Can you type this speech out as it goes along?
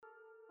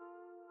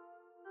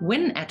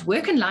Win at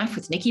Work and Life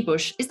with Nikki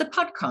Bush is the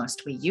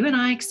podcast where you and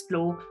I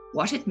explore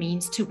what it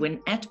means to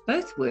win at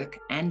both work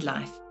and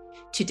life.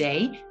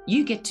 Today,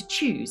 you get to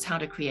choose how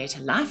to create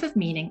a life of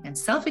meaning and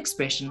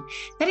self-expression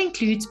that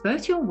includes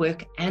both your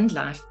work and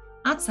life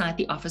outside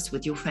the office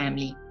with your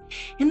family.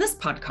 In this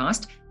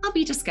podcast, I'll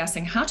be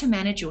discussing how to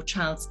manage your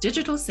child's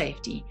digital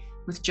safety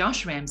with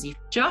Josh Ramsey.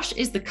 Josh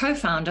is the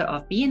co-founder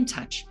of Be in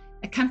Touch,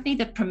 a company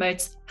that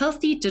promotes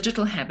healthy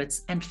digital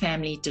habits and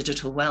family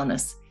digital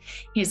wellness.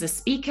 He is a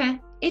speaker,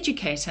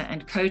 educator,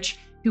 and coach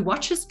who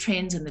watches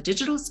trends in the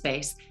digital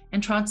space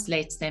and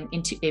translates them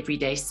into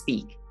everyday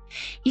speak.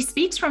 He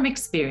speaks from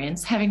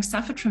experience, having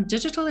suffered from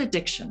digital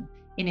addiction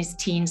in his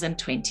teens and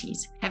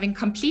 20s. Having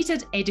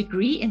completed a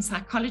degree in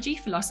psychology,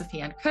 philosophy,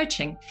 and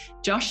coaching,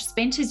 Josh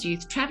spent his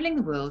youth traveling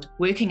the world,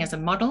 working as a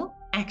model,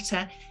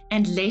 actor,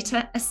 and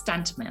later a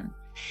stuntman.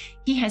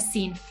 He has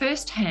seen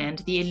firsthand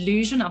the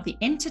illusion of the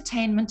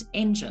entertainment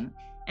engine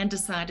and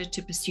decided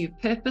to pursue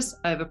purpose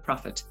over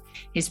profit.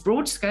 His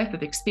broad scope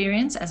of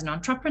experience as an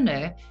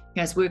entrepreneur who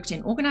has worked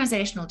in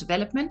organizational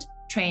development,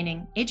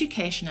 training,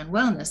 education, and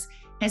wellness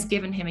has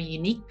given him a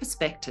unique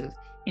perspective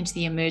into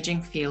the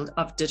emerging field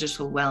of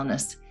digital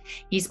wellness.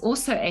 He's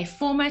also a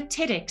former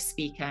TEDx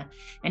speaker,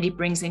 and he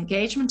brings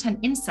engagement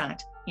and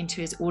insight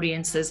into his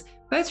audiences,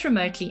 both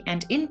remotely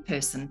and in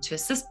person, to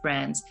assist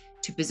brands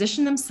to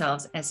position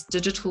themselves as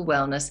digital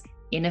wellness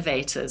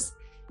innovators.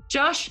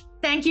 Josh,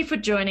 thank you for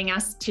joining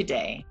us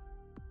today.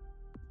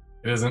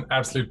 It is an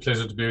absolute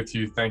pleasure to be with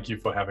you. Thank you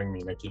for having me,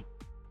 Nikki.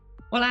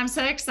 Well, I'm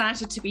so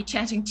excited to be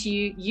chatting to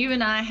you. You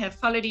and I have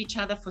followed each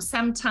other for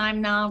some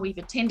time now. We've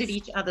attended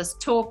each other's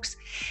talks,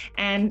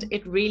 and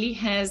it really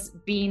has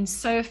been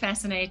so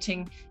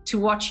fascinating to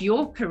watch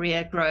your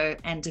career grow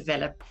and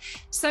develop.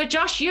 So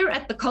Josh, you're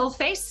at the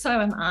coalface, so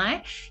am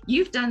I.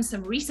 You've done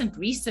some recent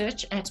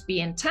research at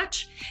Be in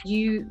Touch.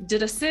 You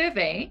did a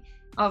survey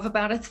of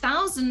about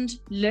 1,000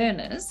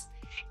 learners,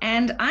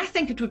 and I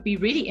think it would be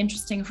really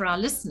interesting for our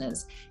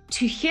listeners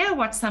to hear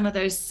what some of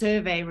those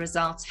survey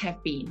results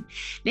have been.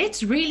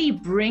 Let's really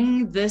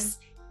bring this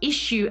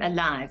issue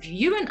alive.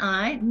 You and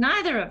I,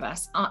 neither of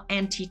us are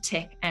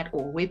anti-tech at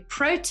all. We're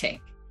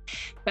pro-tech,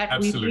 but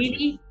Absolutely. We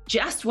really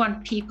just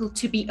want people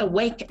to be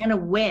awake and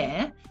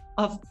aware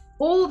of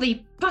all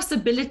the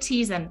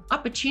possibilities and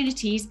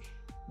opportunities,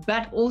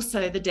 but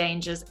also the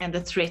dangers and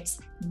the threats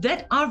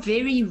that are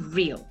very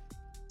real.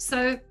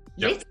 So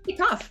Let's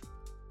kick off.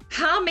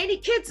 How many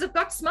kids have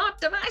got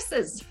smart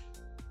devices?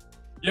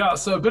 Yeah,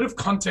 so a bit of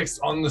context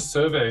on the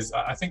surveys.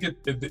 I think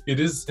it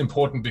is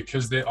important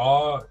because there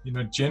are,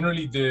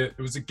 generally there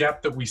was a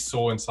gap that we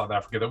saw in South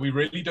Africa that we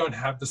really don't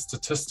have the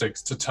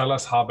statistics to tell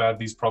us how bad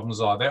these problems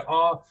are. There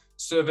are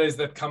surveys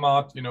that come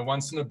out,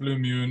 once in a blue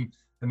moon,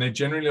 and they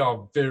generally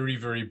are very,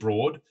 very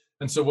broad.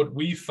 And so what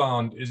we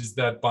found is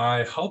that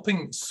by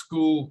helping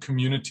school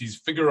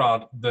communities figure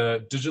out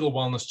the digital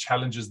wellness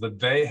challenges that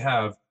they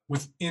have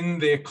within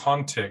their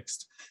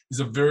context is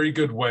a very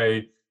good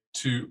way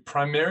to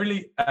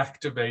primarily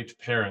activate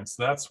parents.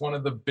 That's one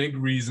of the big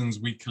reasons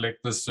we collect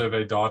this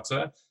survey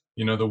data.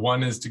 The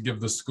one is to give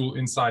the school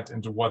insight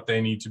into what they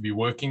need to be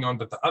working on,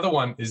 but the other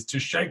one is to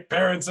shake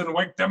parents and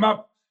wake them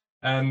up.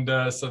 And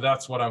so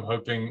that's what I'm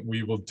hoping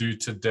we will do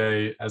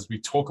today as we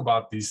talk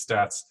about these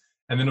stats.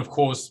 And then, of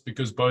course,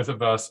 because both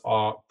of us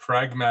are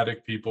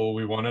pragmatic people,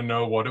 we want to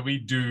know, what do we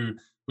do?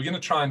 We're going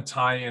to try and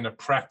tie in a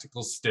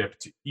practical step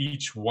to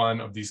each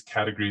one of these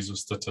categories of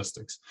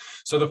statistics.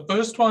 So the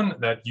first one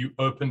that you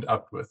opened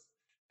up with,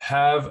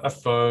 have a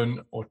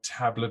phone or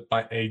tablet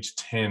by age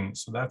 10.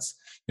 So that's,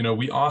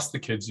 we asked the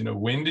kids,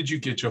 when did you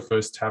get your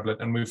first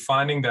tablet? And we're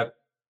finding that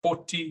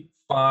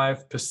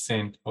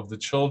 45% of the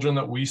children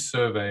that we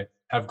survey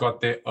have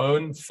got their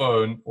own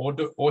phone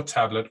or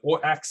tablet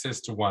or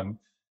access to one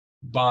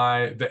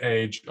by the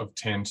age of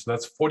 10. So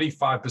that's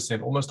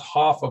 45%, almost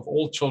half of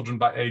all children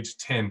by age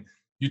 10.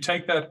 You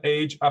take that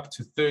age up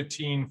to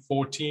 13,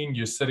 14,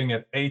 you're sitting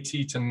at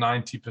 80 to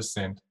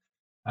 90%.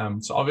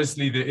 So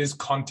obviously there is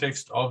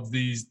context of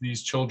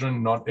these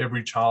children. Not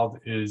every child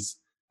is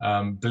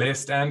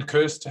blessed and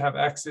cursed to have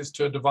access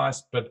to a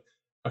device, but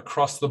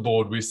across the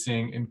board, we're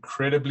seeing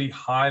incredibly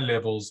high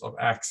levels of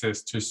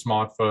access to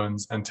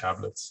smartphones and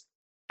tablets.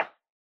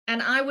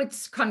 And I would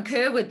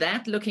concur with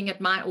that, looking at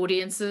my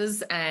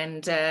audiences.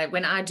 And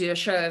when I do a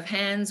show of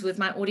hands with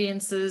my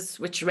audiences,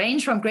 which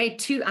range from grade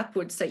 2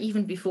 upwards, so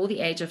even before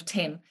the age of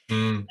 10,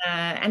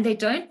 and they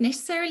don't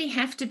necessarily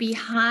have to be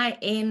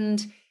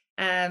high-end,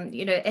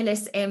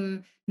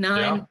 LSM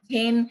 9,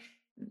 10.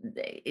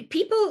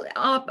 People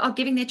are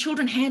giving their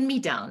children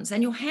hand-me-downs,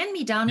 and your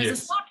hand-me-down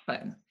is a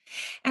smartphone.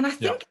 And I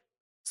think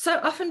so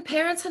often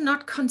parents are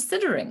not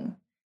considering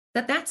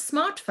that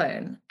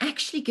smartphone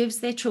actually gives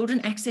their children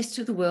access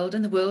to the world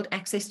and the world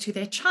access to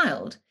their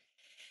child.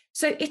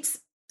 So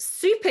it's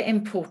super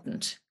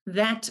important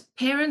that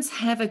parents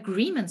have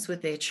agreements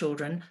with their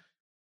children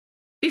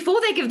before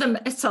they give them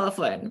a cell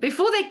phone,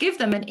 before they give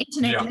them an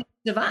internet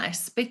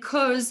device,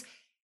 because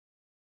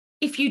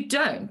if you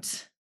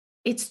don't,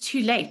 it's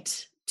too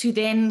late to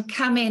then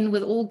come in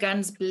with all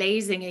guns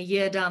blazing a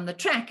year down the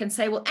track and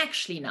say, well,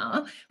 actually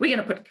now we're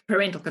going to put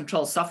parental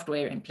control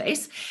software in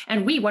place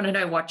and we want to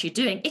know what you're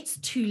doing. It's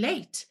too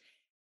late.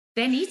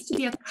 There needs to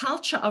be a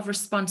culture of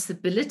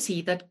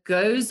responsibility that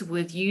goes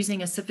with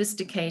using a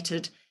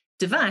sophisticated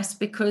device,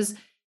 because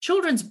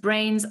children's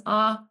brains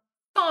are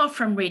far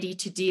from ready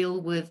to deal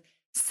with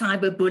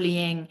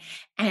cyberbullying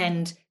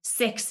and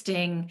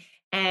sexting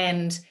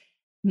and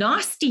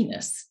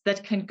nastiness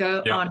that can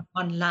go on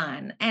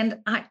online. And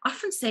I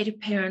often say to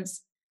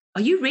parents,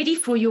 are you ready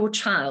for your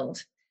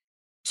child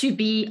to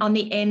be on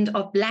the end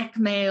of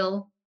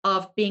blackmail,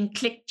 of being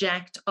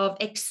clickjacked, of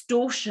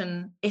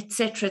extortion,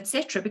 etc.,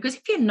 etc.? Because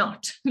if you're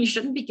not, you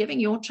shouldn't be giving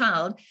your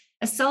child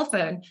a cell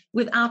phone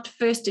without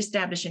first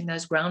establishing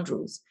those ground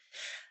rules.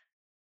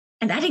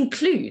 And that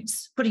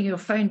includes putting your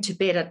phone to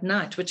bed at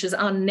night, which is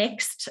our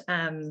next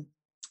item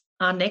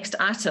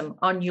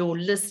on your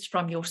list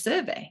from your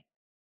survey.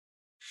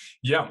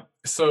 Yeah.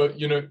 So,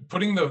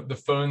 putting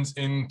the phones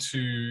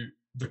into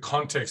the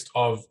context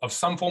of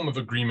some form of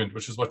agreement,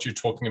 which is what you're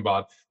talking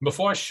about.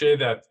 Before I share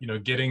that,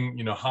 getting,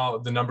 how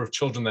the number of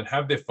children that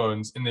have their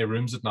phones in their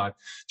rooms at night,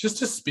 just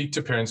to speak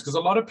to parents, because a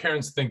lot of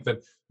parents think that,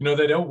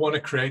 they don't want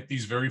to create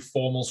these very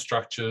formal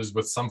structures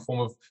with some form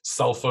of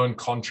cell phone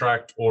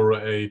contract or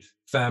a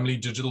family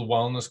digital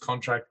wellness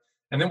contract.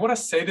 And then what I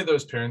say to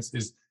those parents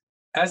is,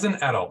 as an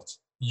adult,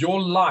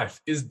 your life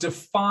is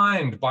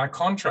defined by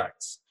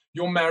contracts,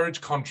 your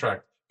marriage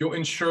contract, your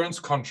insurance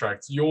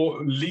contracts,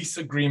 your lease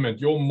agreement,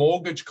 your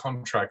mortgage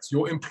contracts,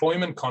 your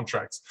employment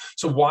contracts.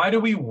 So why do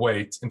we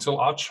wait until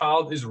our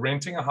child is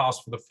renting a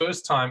house for the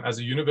first time as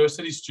a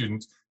university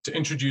student to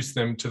introduce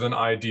them to the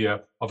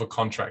idea of a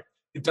contract?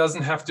 It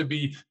doesn't have to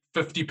be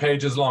 50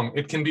 pages long.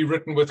 It can be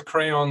written with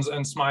crayons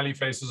and smiley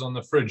faces on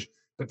the fridge,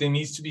 but there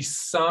needs to be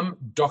some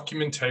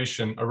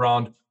documentation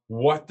around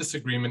what this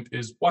agreement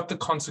is, what the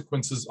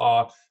consequences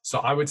are. So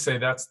I would say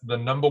that's the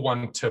number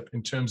one tip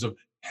in terms of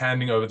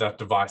handing over that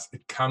device.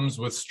 It comes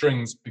with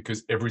strings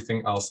because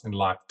everything else in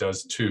life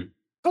does too.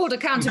 Called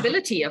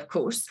accountability, of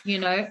course,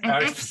 And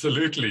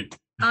absolutely.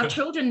 Our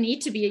children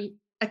need to be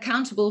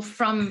accountable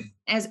from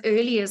as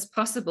early as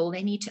possible.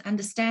 They need to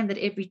understand that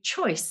every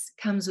choice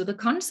comes with a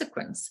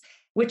consequence,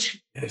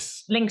 which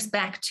links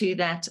back to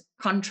that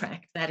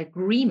contract, that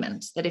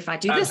agreement, that if I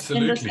do this,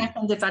 then this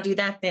happens. If I do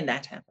that, then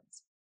that happens.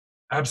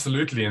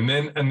 Absolutely. And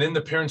then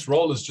the parent's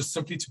role is just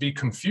simply to be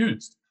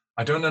confused.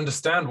 I don't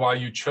understand why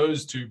you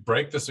chose to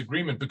break this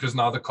agreement, because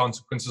now the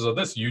consequences are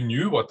this. You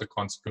knew what the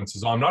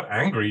consequences are. I'm not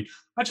angry.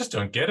 I just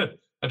don't get it.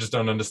 I just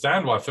don't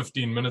understand why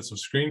 15 minutes of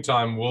screen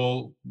time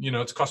will,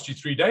 it's cost you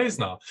 3 days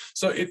now.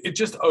 So it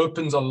just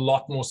opens a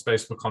lot more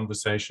space for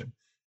conversation.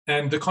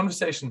 And the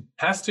conversation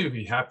has to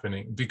be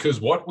happening,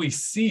 because what we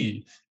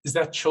see is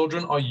that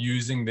children are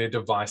using their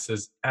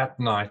devices at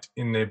night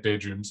in their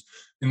bedrooms.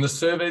 In the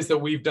surveys that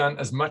we've done,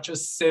 as much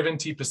as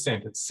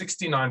 70%, it's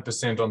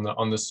 69%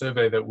 on the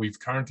survey that we've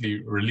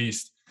currently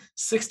released,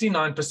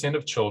 69%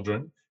 of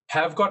children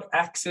have got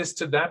access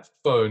to that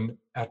phone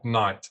at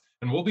night.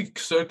 And we'll be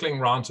circling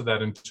around to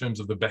that in terms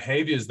of the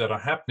behaviors that are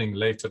happening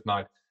late at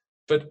night.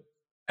 But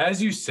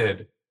as you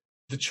said,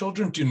 the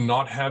children do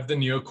not have the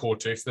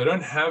neocortex. They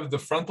don't have the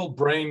frontal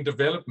brain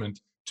development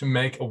to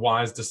make a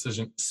wise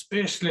decision,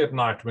 especially at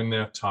night when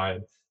they're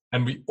tired.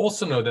 And we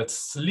also know that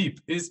sleep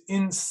is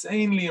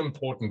insanely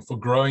important for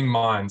growing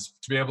minds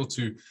to be able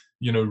to,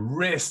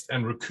 rest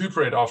and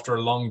recuperate after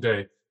a long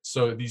day.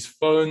 So these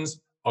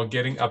phones are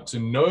getting up to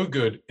no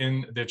good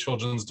in their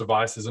children's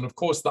devices. And of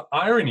course, the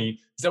irony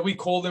is that we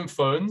call them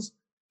phones.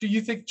 Do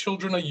you think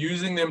children are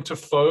using them to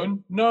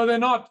phone? No, they're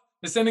not.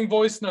 They're sending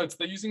voice notes.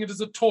 They're using it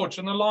as a torch,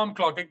 an alarm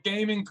clock, a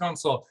gaming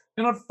console.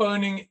 They're not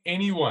phoning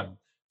anyone.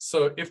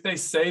 So if they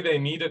say they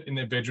need it in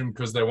their bedroom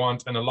because they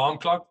want an alarm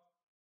clock,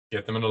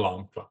 get them an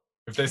alarm clock.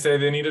 If they say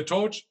they need a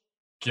torch,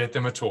 get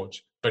them a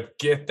torch. But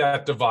get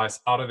that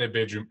device out of their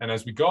bedroom. And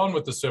as we go on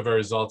with the survey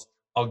results,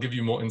 I'll give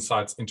you more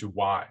insights into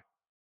why.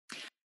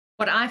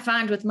 What I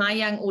find with my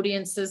young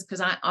audiences,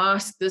 because I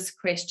ask this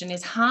question,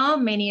 is how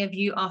many of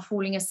you are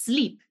falling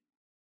asleep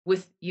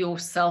with your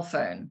cell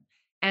phone?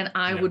 And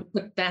I would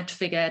put that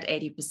figure at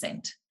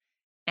 80%.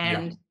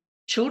 And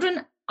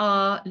children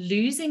are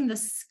losing the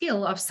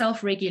skill of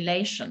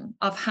self-regulation,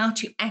 of how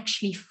to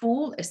actually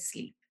fall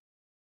asleep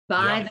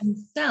by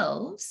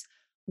themselves.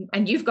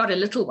 And you've got a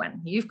little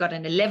one, you've got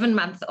an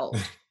 11-month-old,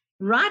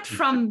 right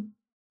from,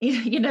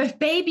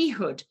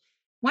 babyhood.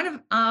 One of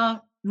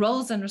our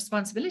roles and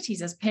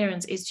responsibilities as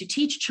parents is to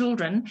teach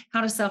children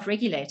how to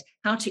self-regulate,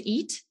 how to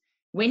eat,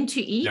 when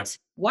to eat,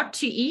 what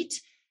to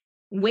eat,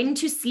 when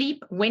to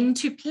sleep, when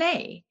to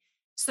play.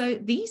 So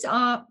these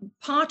are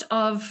part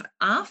of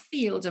our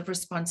field of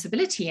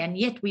responsibility, and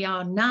yet we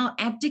are now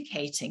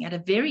abdicating at a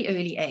very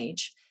early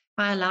age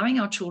by allowing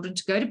our children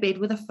to go to bed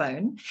with a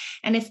phone.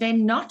 And if they're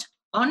not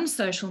on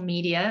social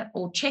media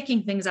or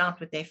checking things out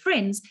with their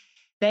friends,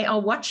 they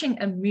are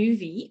watching a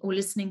movie or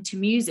listening to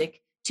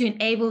music to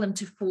enable them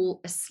to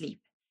fall asleep.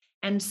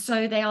 And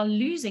so they are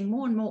losing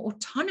more and more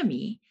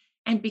autonomy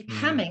and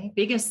becoming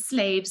bigger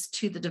slaves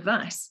to the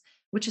device,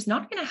 which is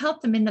not going to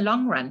help them in the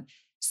long run.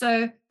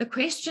 So the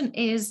question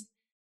is,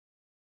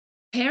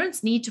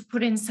 parents need to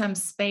put in some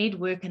spade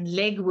work and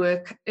leg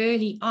work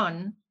early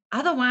on.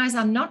 Otherwise,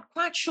 I'm not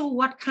quite sure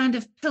what kind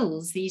of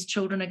pills these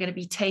children are going to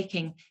be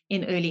taking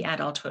in early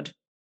adulthood.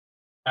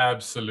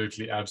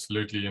 Absolutely,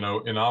 absolutely. In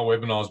our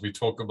webinars, we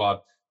talk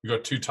about you've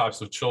got two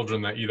types of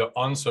children. They're either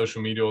on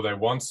social media or they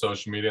want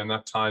social media, and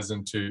that ties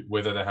into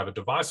whether they have a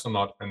device or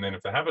not. And then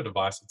if they have a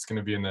device, it's going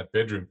to be in that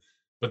bedroom.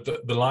 But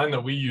the line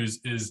that we use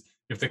is,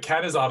 if the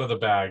cat is out of the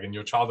bag and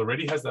your child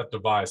already has that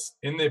device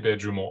in their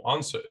bedroom or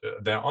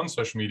they're on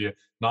social media,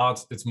 now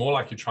it's more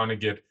like you're trying to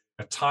get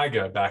a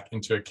tiger back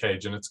into a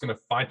cage and it's going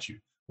to fight you.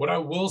 What I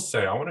will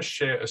say, I want to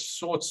share a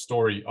short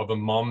story of a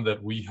mom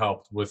that we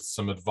helped with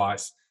some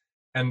advice.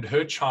 And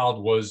her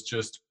child was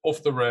just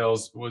off the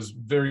rails, was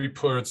very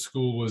poor at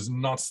school, was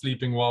not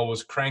sleeping well,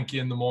 was cranky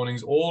in the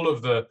mornings, all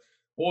of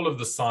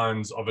the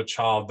signs of a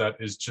child that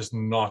is just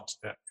not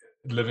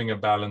living a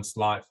balanced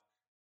life.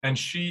 And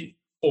she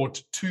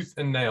fought tooth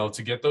and nail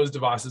to get those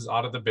devices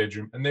out of the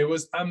bedroom. And there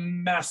was a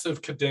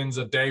massive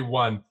cadenza day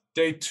 1,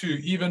 day 2,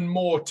 even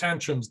more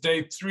tantrums,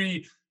 day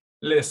 3,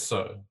 less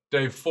so,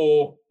 day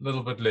 4, a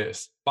little bit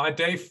less. By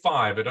day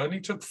 5, it only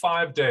took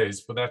 5 days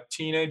for that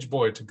teenage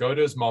boy to go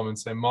to his mom and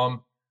say,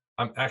 "Mom,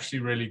 I'm actually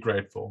really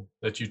grateful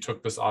that you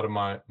took this out of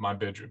my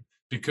bedroom."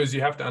 Because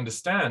you have to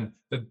understand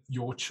that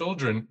your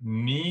children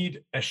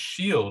need a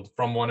shield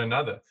from one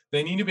another.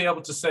 They need to be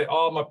able to say,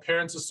 "Oh, my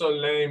parents are so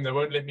lame, they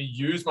won't let me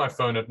use my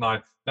phone at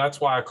night.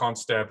 That's why I can't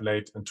stay up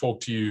late and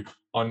talk to you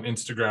on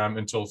Instagram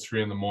until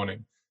 3 in the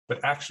morning."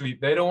 But actually,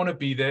 they don't want to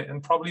be there,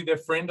 and probably their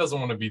friend doesn't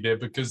want to be there,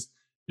 because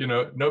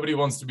nobody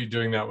wants to be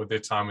doing that with their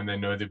time when they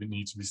know they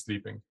need to be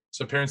sleeping.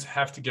 So parents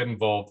have to get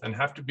involved and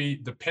have to be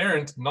the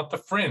parent, not the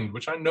friend,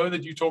 which I know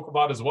that you talk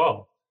about as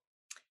well.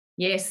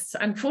 Yes,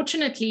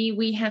 unfortunately,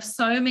 we have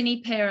so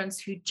many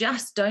parents who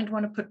just don't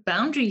want to put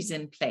boundaries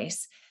in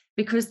place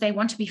because they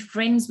want to be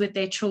friends with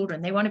their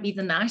children. They want to be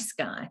the nice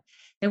guy.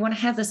 They want to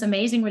have this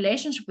amazing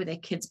relationship with their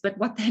kids. But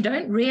what they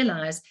don't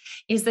realize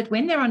is that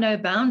when there are no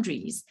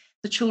boundaries,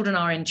 the children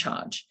are in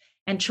charge.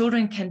 And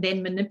children can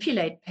then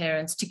manipulate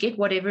parents to get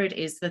whatever it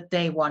is that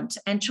they want.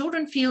 And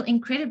children feel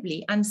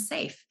incredibly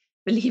unsafe,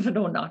 believe it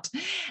or not,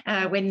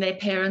 when their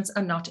parents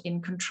are not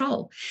in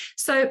control.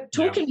 So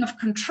talking of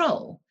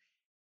control,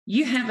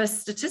 you have a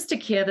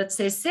statistic here that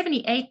says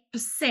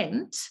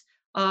 78%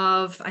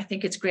 of, I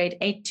think it's grade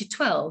 8 to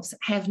 12s,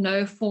 have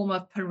no form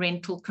of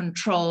parental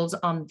controls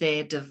on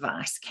their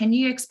device. Can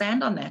you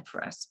expand on that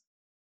for us?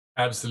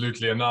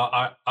 Absolutely. And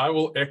now I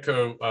will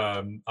echo,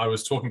 I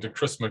was talking to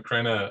Chris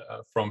McCrenna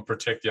from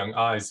Protect Young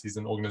Eyes. He's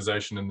an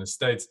organization in the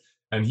States,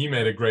 and he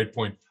made a great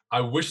point.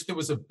 I wish there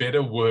was a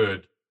better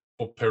word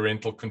for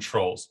parental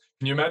controls.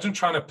 Can you imagine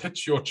trying to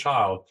pitch your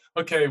child,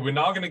 "Okay, we're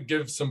now going to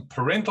give some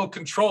parental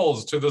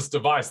controls to this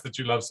device that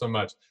you love so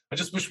much"? I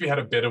just wish we had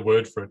a better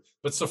word for it.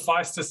 But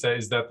suffice to say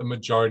is that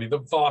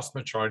the vast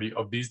majority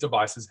of these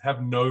devices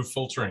have no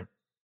filtering.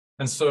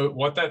 And so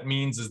what that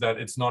means is that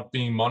it's not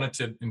being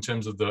monitored in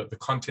terms of the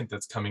content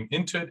that's coming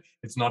into it.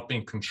 It's not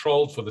being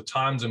controlled for the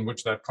times in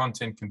which that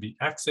content can be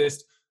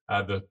accessed,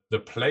 the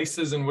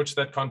places in which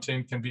that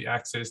content can be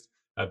accessed,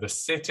 the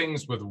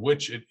settings with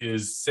which it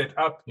is set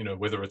up,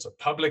 whether it's a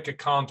public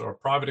account or a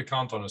private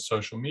account on a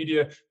social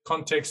media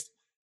context.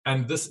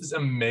 And this is a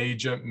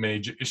major,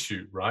 major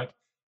issue, right?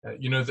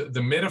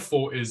 The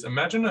metaphor is,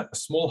 imagine a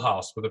small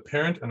house with a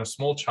parent and a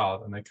small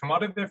child, and they come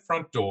out of their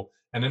front door,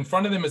 and in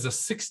front of them is a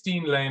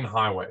 16-lane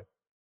highway.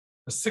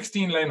 A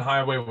 16-lane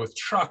highway with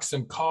trucks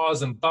and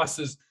cars and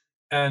buses.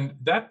 And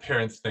that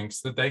parent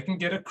thinks that they can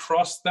get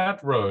across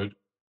that road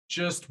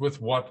just with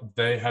what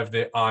they have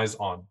their eyes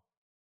on.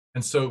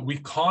 And so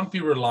parents can't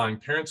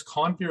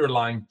be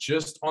relying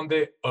just on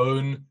their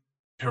own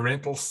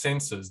parental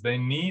sensors. They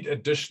need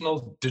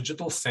additional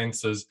digital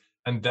sensors,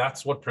 and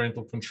that's what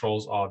parental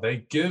controls are.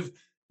 They give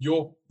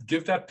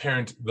that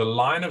parent the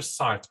line of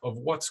sight of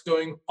what's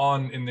going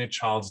on in their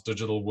child's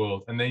digital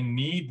world, and they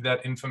need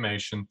that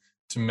information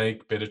to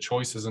make better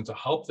choices and to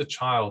help the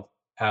child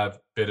have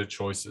better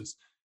choices.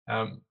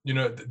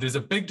 There's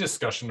a big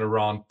discussion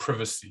around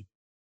privacy.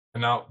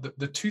 And now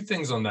the two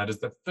things on that is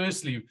that,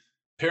 firstly,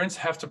 parents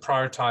have to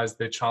prioritize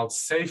their child's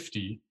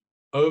safety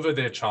over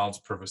their child's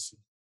privacy.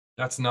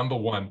 That's number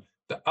one.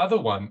 The other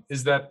one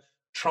is that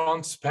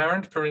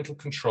transparent parental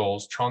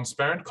controls,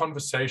 transparent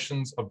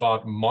conversations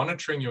about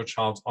monitoring your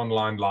child's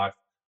online life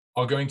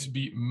are going to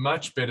be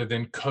much better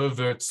than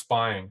covert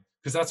spying,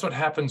 because that's what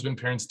happens when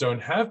parents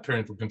don't have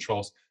parental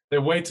controls. They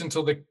wait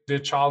until their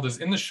child is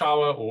in the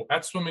shower or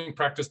at swimming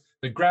practice.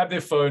 They grab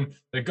their phone,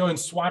 they go and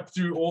swipe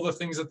through all the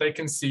things that they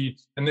can see,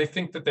 and they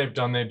think that they've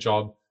done their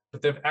job,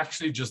 but they've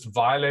actually just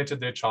violated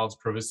their child's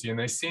privacy, and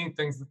they're seeing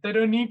things that they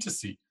don't need to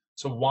see.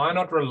 So why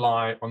not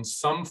rely on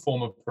some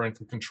form of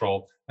parental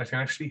control that can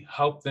actually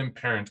help them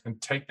parent and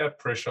take that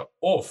pressure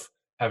off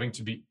having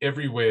to be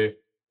everywhere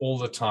all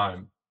the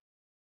time?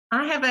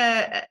 I have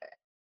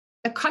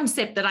a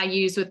concept that I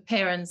use with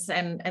parents,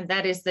 and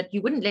that is that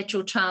you wouldn't let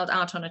your child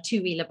out on a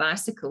two-wheeler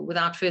bicycle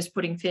without first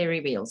putting fairy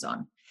wheels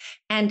on.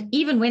 And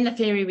even when the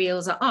fairy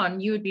wheels are on,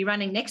 you would be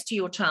running next to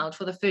your child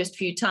for the first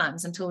few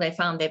times until they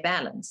found their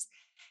balance.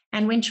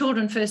 And when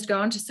children first go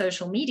onto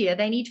social media,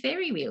 they need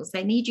fairy wheels.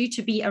 They need you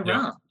to be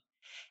around.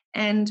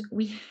 And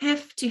we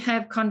have to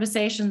have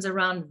conversations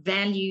around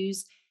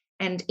values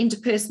and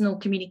interpersonal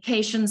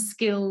communication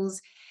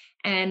skills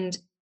and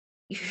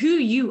who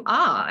you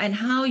are and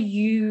how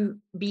you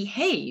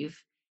behave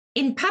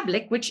in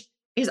public, which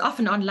is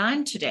often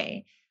online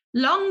today,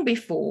 long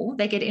before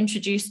they get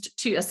introduced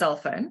to a cell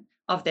phone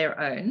of their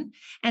own,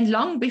 and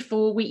long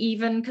before we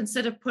even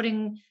consider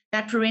putting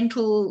that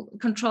parental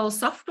control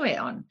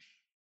software on.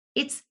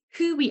 It's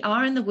who we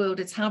are in the world.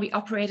 It's how we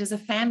operate as a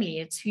family.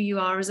 It's who you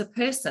are as a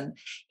person.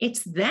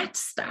 It's that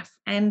stuff.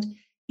 And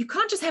you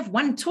can't just have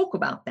one talk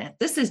about that.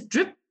 This is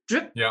drip,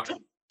 drip, drip,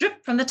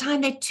 drip from the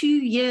time they're 2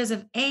 years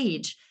of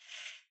age.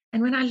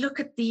 And when I look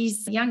at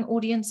these young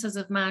audiences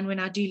of mine, when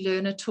I do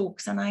learner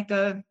talks, and I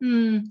go,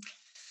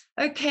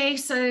 okay,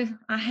 so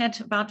I had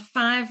about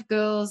 5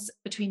 girls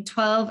between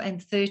 12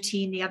 and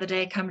 13 the other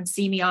day come and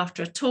see me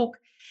after a talk,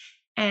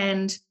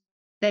 and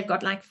they've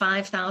got like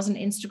 5,000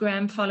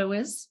 Instagram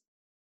followers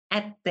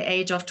at the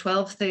age of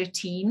 12,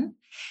 13,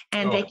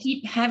 and they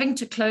keep having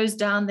to close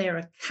down their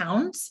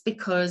accounts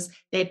because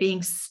they're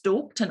being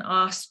stalked and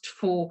asked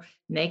for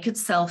naked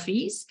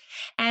selfies.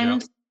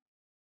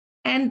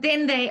 And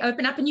then they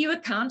open up a new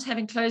account,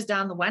 having closed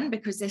down the one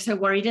because they're so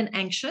worried and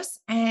anxious,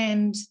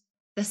 and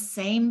the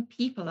same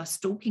people are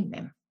stalking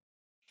them.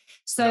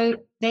 So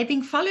they're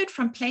being followed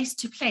from place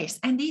to place,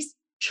 and these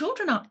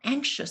children are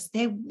anxious.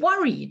 They're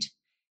worried.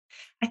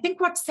 I think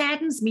what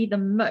saddens me the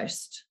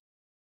most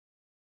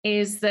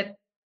is that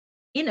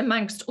in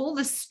amongst all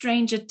this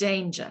stranger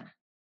danger,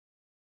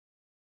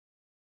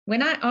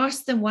 when I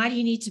ask them, why do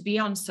you need to be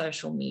on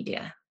social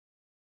media?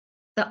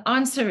 The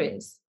answer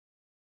is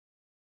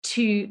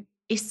to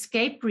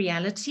escape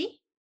reality.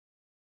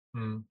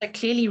 But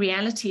clearly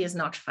reality is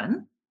not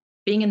fun.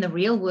 Being in the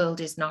real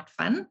world is not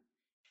fun.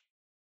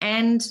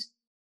 And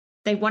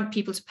they want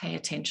people to pay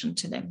attention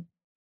to them.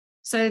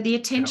 So the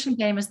attention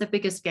game is the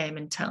biggest game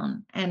in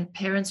town. And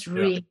parents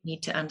really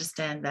need to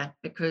understand that,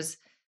 because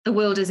the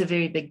world is a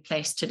very big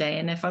place today.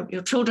 And if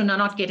your children are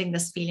not getting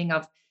this feeling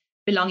of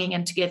belonging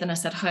and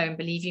togetherness at home,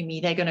 believe you me,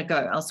 they're going to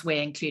go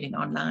elsewhere, including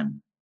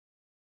online.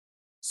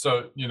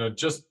 So,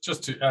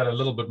 just to add a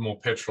little bit more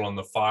petrol on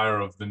the fire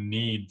of the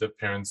need that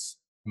parents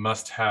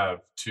must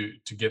have to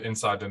get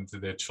insight into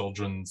their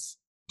children's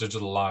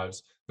digital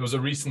lives. There was a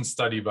recent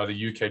study by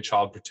the UK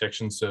Child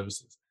Protection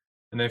Services,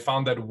 and they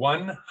found that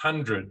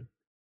 100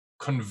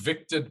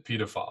 convicted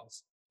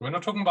pedophiles, we're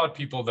not talking about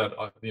people that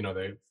are,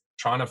 they're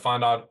trying to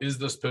find out, is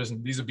this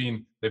person,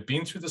 they've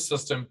been through the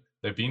system,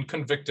 they've been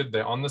convicted,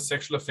 they're on the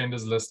sexual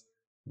offenders list.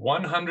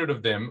 100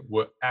 of them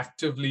were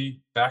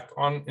actively back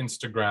on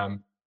Instagram,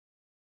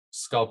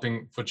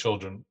 scalping for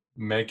children,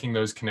 making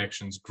those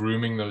connections,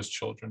 grooming those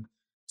children.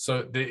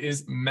 So there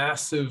is a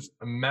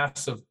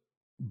massive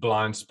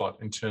blind spot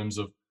in terms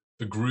of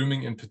the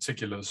grooming, in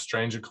particular,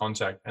 stranger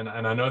contact. And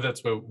I know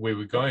that's where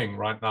we're going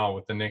right now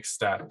with the next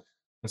stat.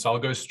 And so I'll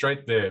go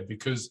straight there,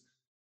 because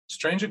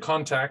stranger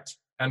contact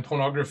and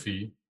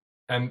pornography,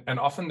 and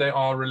often they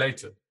are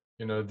related.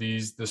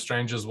 The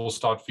strangers will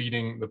start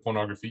feeding the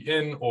pornography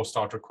in or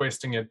start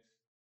requesting it,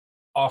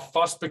 are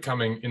fast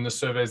becoming, in the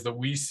surveys that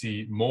we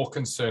see, more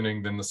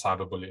concerning than the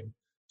cyberbullying.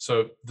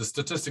 So the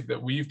statistic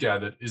that we've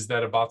gathered is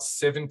that about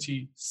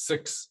 76%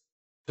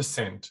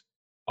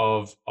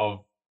 of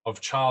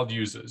child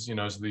users,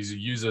 so these are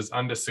users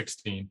under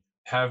 16,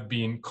 have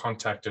been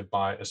contacted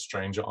by a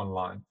stranger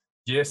online.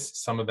 Yes,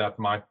 some of that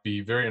might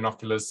be very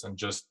innocuous and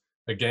just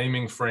a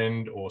gaming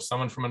friend or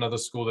someone from another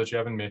school that you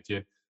haven't met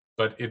yet,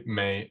 but it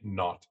may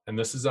not. And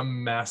this is a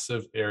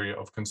massive area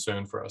of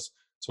concern for us.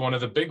 So one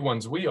of the big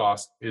ones we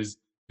ask is,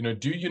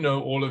 do you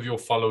know all of your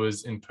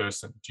followers in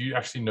person? Do you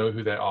actually know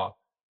who they are?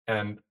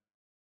 And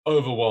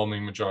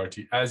overwhelming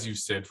majority, as you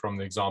said, from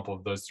the example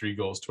of those 3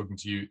 girls talking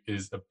to you,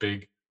 is a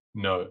big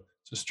no.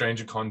 So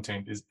stranger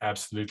content is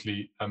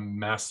absolutely a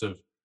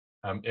massive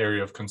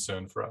area of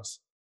concern for us.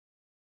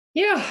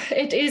 Yeah,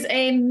 it is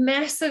a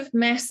massive,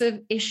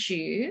 massive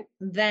issue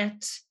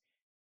that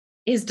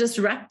is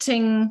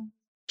disrupting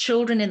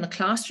children in the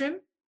classroom,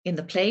 in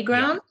the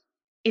playground.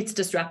 It's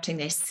disrupting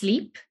their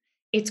sleep.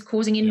 It's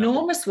causing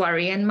enormous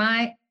worry. And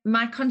my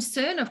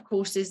concern, of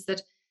course, is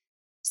that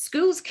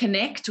schools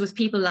connect with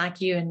people like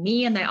you and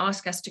me, and they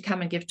ask us to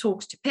come and give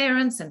talks to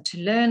parents and to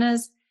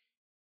learners.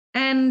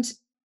 And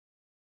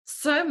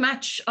so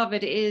much of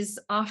it is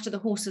after the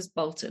horse is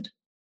bolted.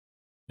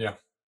 Yeah.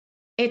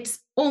 It's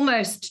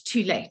almost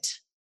too late.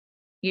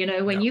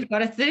 When you've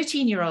got a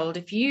 13-year-old,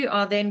 if you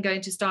are then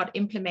going to start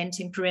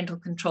implementing parental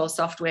control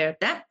software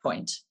at that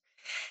point,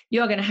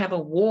 you're going to have a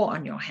war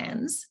on your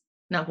hands,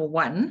 number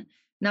one.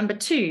 Number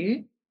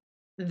two,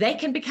 they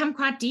can become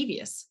quite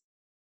devious.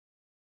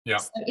 Yeah.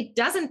 So it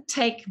doesn't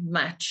take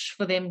much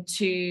for them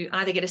to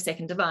either get a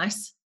second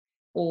device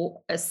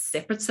or a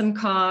separate SIM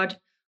card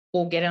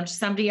or get onto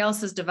somebody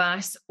else's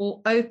device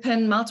or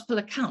open multiple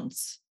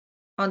accounts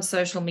on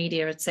social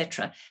media,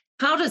 etc.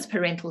 How does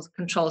parental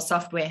control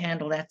software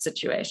handle that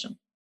situation?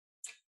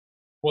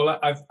 Well,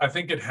 I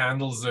think it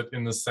handles it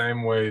in the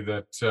same way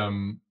that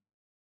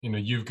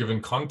you've given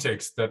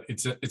context, that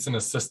it's an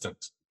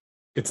assistant.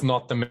 It's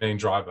not the main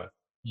driver.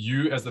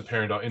 You as the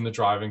parent are in the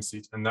driving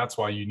seat, and that's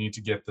why you need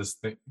to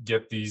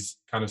get these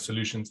kind of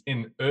solutions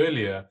in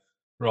earlier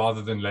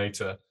rather than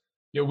later.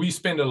 Yeah, we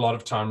spend a lot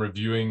of time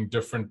reviewing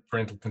different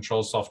parental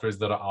control softwares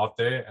that are out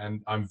there,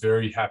 and I'm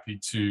very happy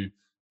to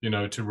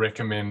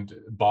recommend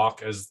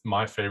Bark as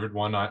my favorite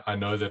one. I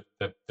know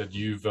that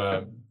you've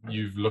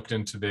looked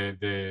into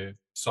their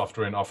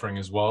software and offering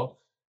as well,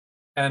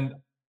 and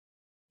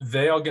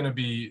they are going to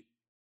be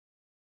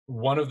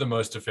one of the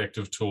most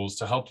effective tools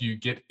to help you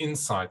get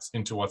insights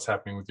into what's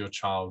happening with your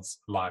child's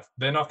life.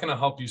 They're not going to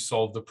help you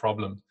solve the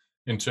problem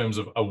in terms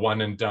of a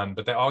one and done,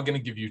 but they are going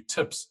to give you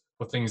tips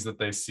for things that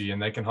they see,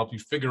 and they can help you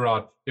figure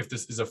out if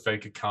this is a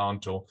fake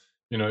account, or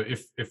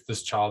if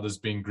this child is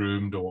being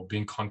groomed or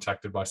being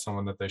contacted by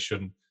someone that they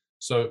shouldn't.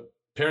 So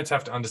parents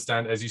have to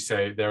understand, as you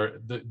say,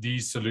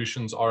 these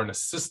solutions are an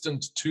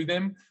assistant to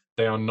them.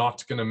 They are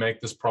not going to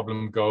make this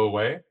problem go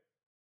away.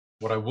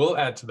 What I will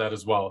add to that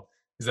as well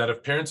is that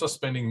if parents are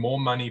spending more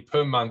money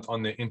per month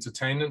on their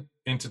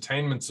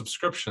entertainment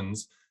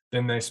subscriptions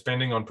than they're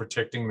spending on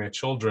protecting their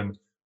children,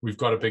 we've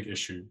got a big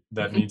issue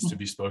that needs to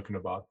be spoken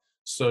about.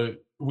 So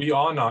we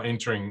are now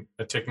entering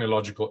a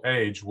technological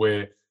age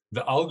where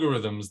the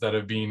algorithms that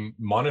have been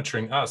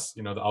monitoring us,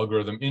 the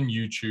algorithm in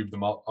YouTube, the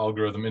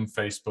algorithm in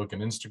Facebook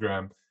and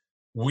Instagram,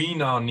 we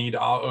now need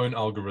our own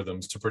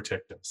algorithms to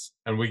protect us.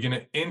 And we're going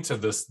to enter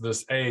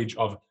this age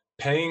of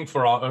paying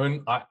for our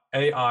own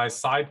AI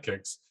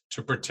sidekicks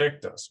to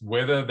protect us,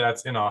 whether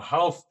that's in our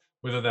health,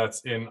 whether that's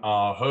in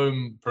our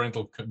home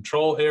parental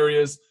control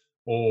areas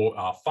or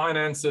our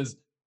finances.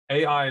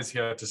 AI is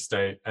here to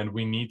stay, and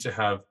we need to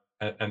have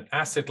an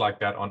asset like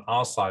that on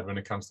our side when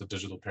it comes to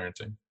digital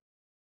parenting.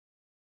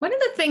 One of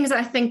the things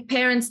I think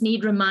parents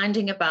need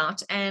reminding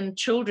about and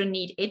children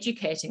need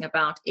educating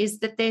about is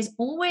that there's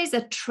always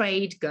a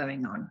trade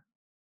going on.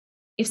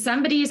 If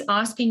somebody is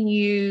asking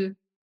you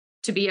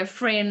to be a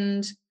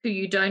friend who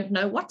you don't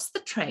know, what's the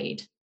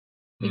trade?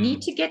 We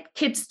need to get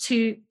kids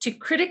to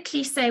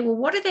critically say, well,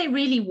 what are they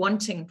really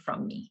wanting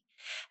from me?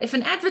 If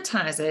an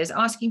advertiser is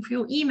asking for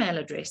your email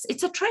address,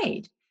 it's a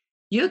trade.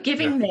 You're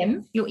giving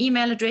them your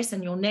email address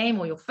and your name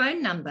or your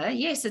phone number.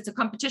 Yes, it's a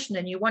competition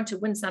and you want to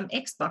win some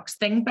Xbox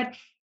thing, but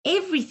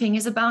everything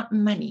is about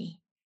money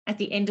at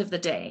the end of the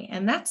day.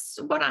 And that's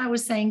what I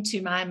was saying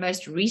to my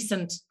most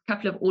recent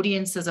couple of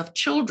audiences of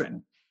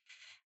children.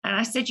 And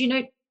I said,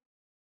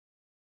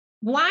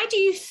 why do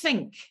you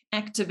think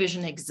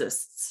Activision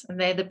exists? And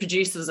they're the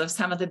producers of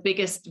some of the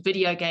biggest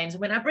video games.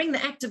 When I bring the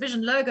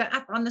Activision logo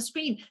up on the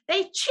screen,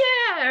 they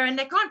cheer and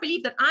they can't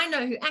believe that I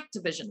know who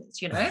Activision is,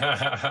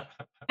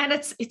 And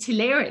it's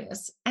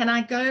hilarious. And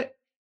I go,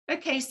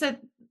 okay, so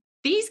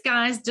these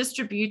guys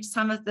distribute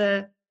some of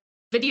the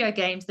video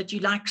games that you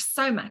like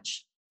so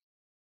much.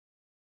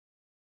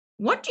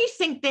 What do you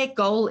think their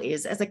goal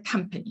is as a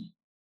company?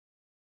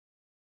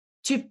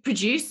 To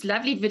produce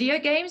lovely video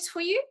games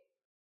for you?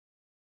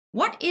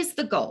 What is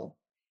the goal?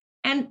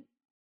 And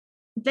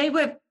it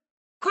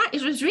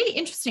was really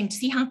interesting to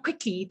see how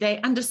quickly they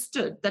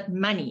understood that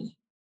money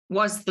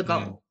was the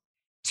goal.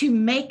 To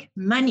make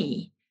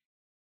money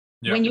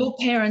when your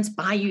parents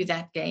buy you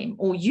that game,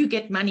 or you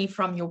get money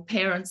from your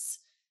parents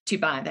to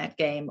buy that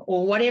game,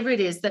 or whatever it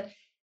is, that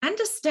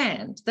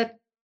understand that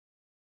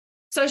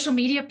social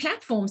media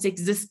platforms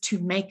exist to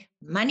make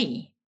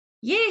money.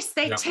 Yes,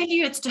 they tell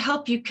you it's to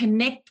help you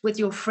connect with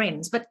your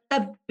friends, but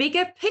the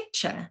bigger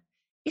picture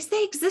is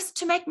they exist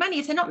to make money.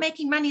 If they're not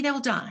making money, they'll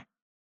die.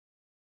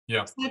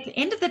 Yeah. So at the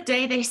end of the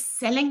day, they're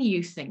selling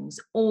you things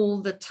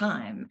all the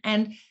time.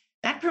 And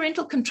that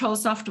parental control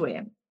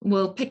software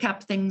will pick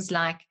up things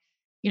like,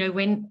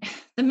 when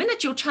the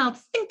minute your child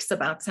thinks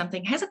about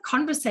something, has a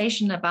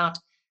conversation about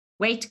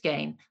weight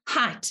gain,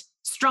 height,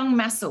 strong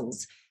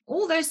muscles,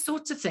 all those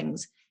sorts of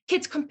things,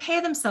 kids compare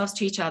themselves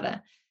to each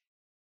other.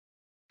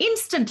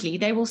 Instantly,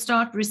 they will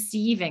start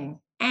receiving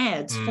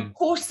ads for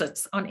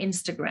corsets on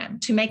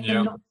Instagram to make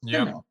them look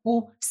thinner,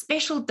 or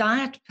special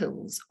diet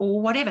pills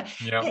or whatever.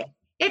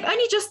 They've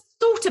only just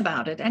thought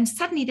about it, and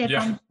suddenly they're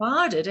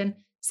bombarded. And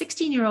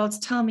 16-year-olds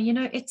tell me,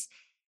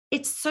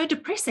 it's so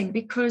depressing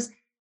because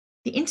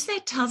the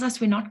internet tells us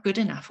we're not good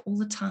enough all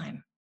the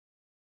time.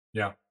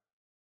 Yeah.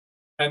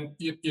 And,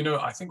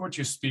 I think what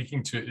you're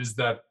speaking to is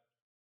that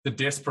the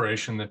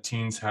desperation that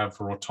teens have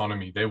for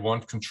autonomy. They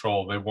want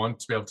control. They want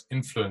to be able to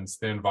influence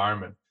their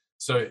environment.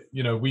 So,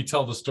 we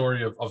tell the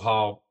story of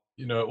how,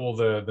 all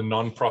the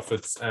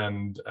nonprofits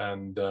and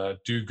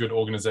do-good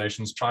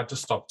organizations tried to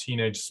stop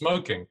teenage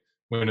smoking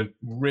when it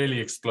really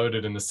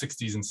exploded in the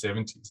 60s and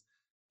 70s.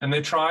 And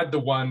they tried the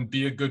one,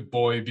 be a good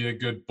boy, be a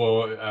good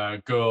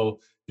girl,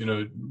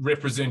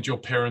 represent your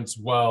parents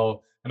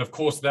well. And of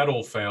course, that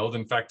all failed.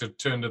 In fact, it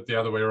turned it the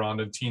other way around,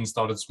 and teens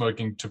started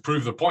smoking to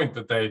prove the point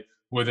that they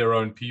were their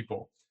own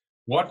people.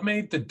 What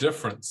made the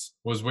difference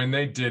was when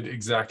they did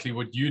exactly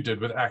what you did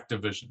with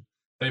Activision.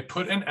 they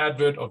put an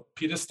advert of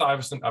Peter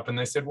Stuyvesant up and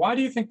they said, why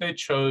do you think they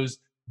chose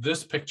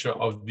this picture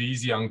of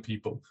these young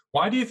people?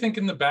 Why do you think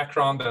in the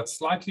background that's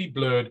slightly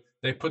blurred,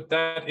 they put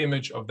that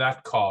image of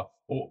that car?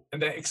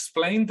 And they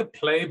explained the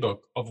playbook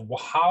of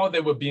how they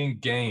were being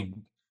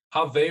gamed,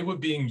 how they were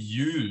being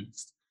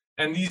used.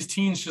 And these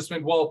teens just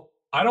went, well,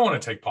 I don't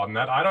want to take part in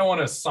that. I don't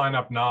want to sign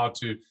up now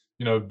to,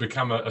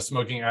 become a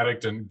smoking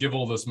addict and give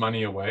all this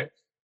money away.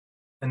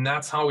 And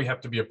that's how we have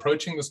to be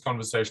approaching this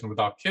conversation with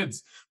our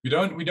kids. We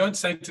don't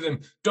say to them,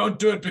 don't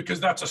do it because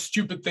that's a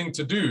stupid thing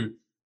to do.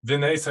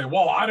 Then they say,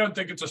 well, I don't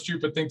think it's a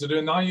stupid thing to do.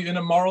 And now you're in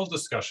a moral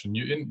discussion.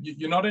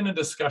 You're not in a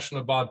discussion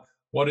about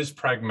what is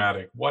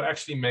pragmatic, what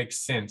actually makes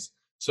sense.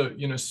 So,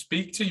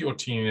 speak to your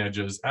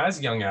teenagers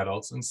as young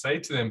adults and say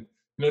to them,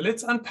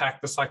 let's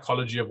unpack the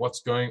psychology of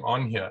what's going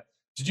on here.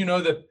 Did you know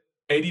that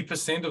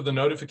 80% of the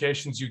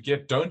notifications you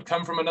get don't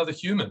come from another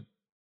human?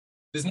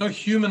 There's no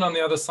human on the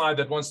other side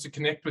that wants to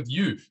connect with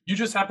you. You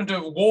just happen to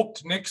have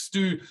walked next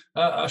to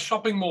a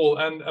shopping mall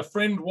and a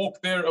friend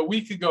walked there a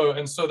week ago.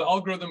 And so the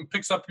algorithm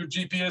picks up your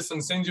GPS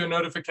and sends you a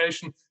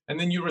notification, and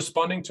then you're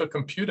responding to a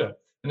computer.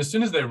 And as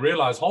soon as they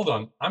realize, hold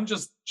on, I'm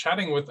just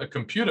chatting with a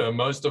computer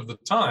most of the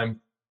time,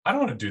 I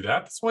don't want to do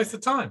that. It's a waste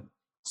of time.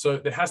 So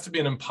there has to be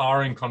an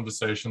empowering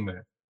conversation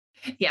there.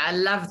 Yeah, I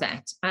love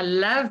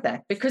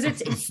that because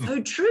it's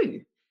so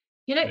true.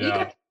 You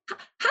go,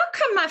 how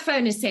come my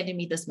phone is sending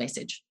me this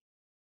message?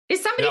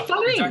 Is somebody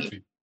following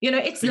me?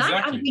 It's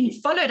like I'm being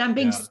followed. I'm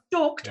being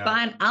stalked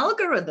by an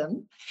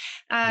algorithm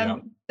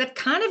that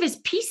kind of is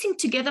piecing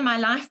together my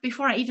life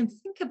before I even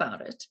think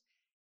about it.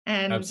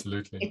 And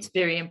absolutely, it's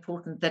very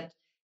important that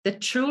the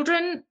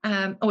children,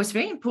 it's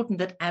very important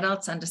that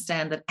adults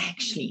understand that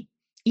actually,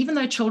 even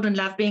though children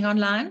love being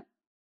online,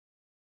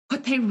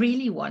 what they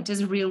really want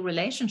is a real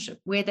relationship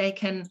where they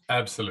can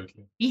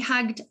absolutely be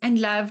hugged and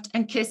loved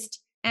and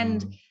kissed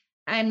and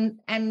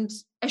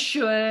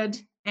assured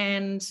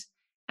and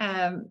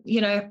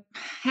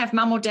have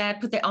mum or dad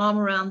put their arm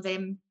around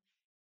them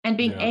and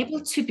being able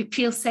to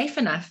feel safe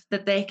enough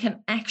that they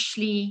can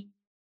actually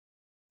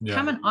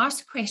come and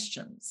ask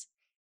questions.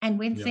 And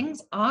when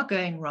things are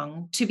going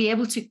wrong, to be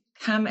able to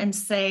come and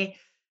say,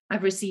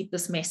 I've received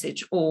this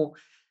message, or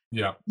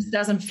this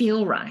doesn't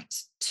feel right,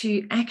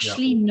 to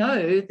actually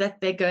know that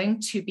they're going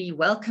to be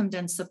welcomed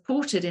and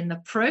supported in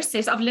the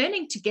process of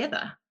learning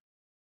together.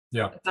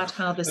 About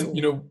how this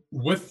and,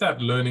 with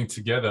that learning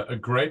together, a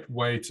great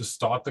way to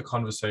start the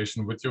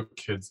conversation with your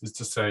kids is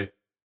to say,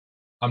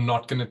 I'm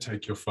not going to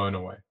take your phone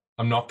away.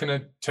 I'm not going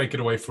to take it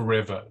away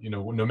forever.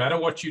 No matter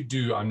what you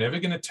do, I'm never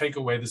going to take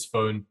away this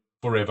phone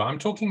forever. I'm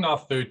talking now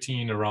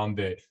 13, around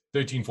there,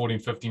 13, 14,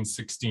 15,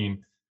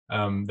 16,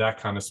 that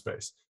kind of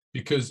space.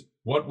 Because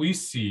what we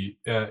see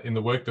in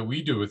the work that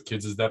we do with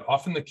kids is that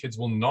often the kids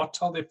will not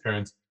tell their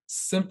parents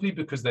simply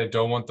because they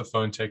don't want the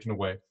phone taken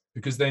away.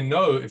 Because they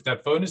know if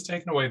that phone is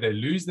taken away, they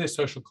lose their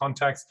social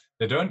contacts,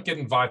 they don't get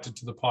invited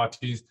to the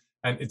parties,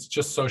 and it's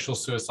just social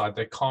suicide.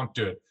 They can't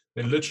do it.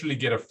 They literally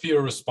get a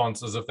fear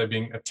response as if they're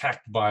being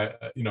attacked by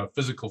a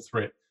physical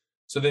threat.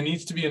 So there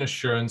needs to be an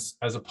assurance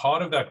as a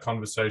part of that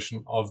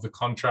conversation of the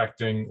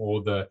contracting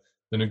or the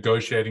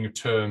negotiating of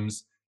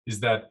terms, is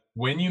that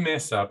when you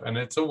mess up, and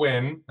it's a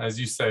when, as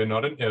you say,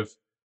 not an if,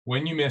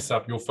 when you mess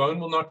up, your phone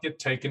will not get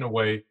taken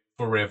away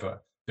forever.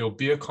 There'll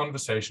be a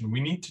conversation. We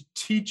need to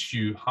teach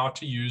you how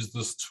to use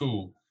this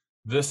tool.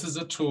 This is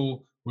a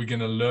tool. We're going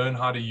to learn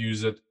how to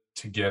use it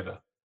together.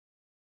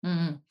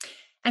 Mm.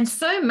 And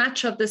so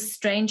much of this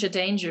stranger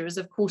danger is,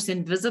 of course,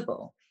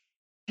 invisible.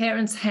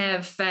 Parents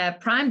have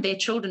primed their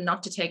children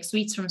not to take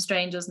sweets from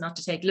strangers, not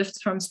to take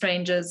lifts from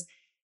strangers,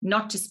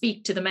 not to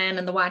speak to the man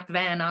in the white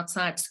van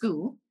outside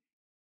school.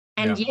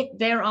 And yet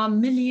there are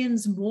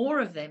millions more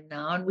of them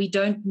now, and we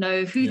don't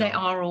know who they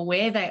are or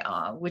where they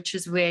are, which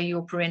is where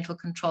your parental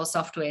control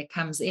software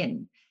comes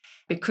in,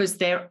 because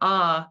there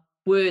are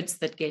words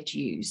that get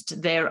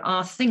used. There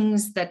are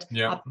things that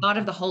are part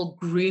of the whole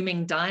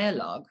grooming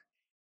dialogue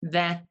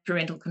that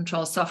parental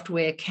control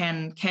software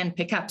can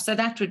pick up. So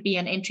that would be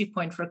an entry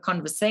point for a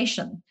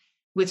conversation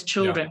with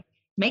children.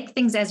 Make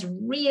things as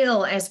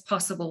real as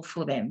possible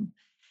for them.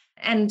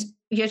 And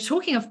you're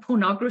talking of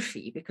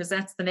pornography, because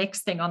that's the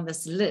next thing on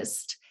this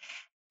list.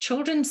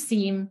 Children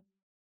seem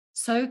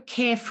so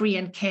carefree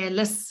and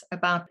careless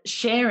about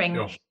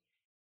sharing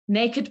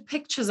naked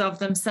pictures of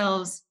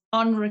themselves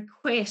on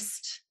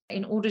request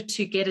in order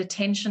to get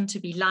attention, to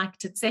be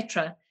liked,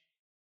 etc.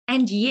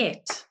 And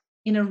yet,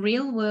 in a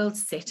real world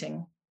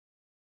setting,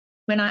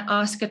 when I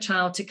ask a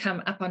child to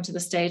come up onto the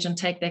stage and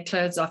take their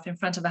clothes off in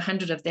front of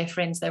 100 of their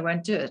friends, they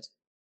won't do it.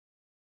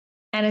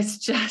 And it's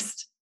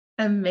just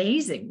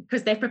amazing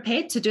because they're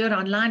prepared to do it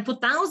online for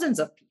thousands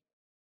of people.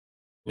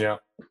 Yeah,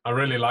 I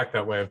really like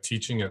that way of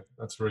teaching it.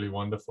 That's really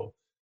wonderful.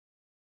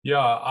 Yeah,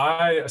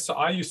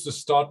 I used to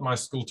start my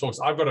school talks.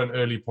 I've got an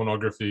early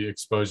pornography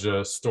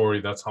exposure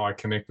story. That's how I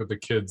connect with the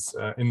kids.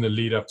 In the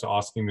lead up to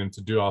asking them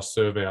to do our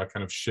survey, I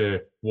kind of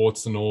share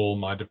warts and all,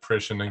 my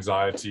depression,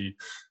 anxiety,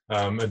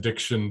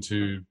 addiction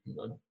to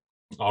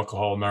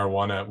alcohol,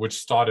 marijuana, which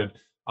started,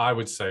 I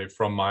would say,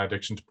 from my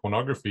addiction to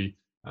pornography.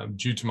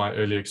 due to my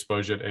early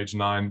exposure at age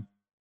 9.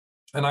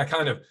 And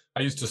I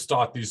used to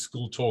start these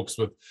school talks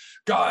with,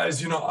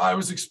 guys, I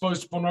was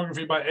exposed to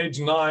pornography by age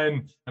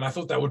 9, and I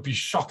thought that would be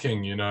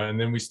shocking, and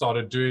then we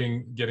started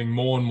getting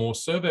more and more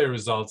survey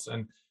results.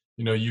 And,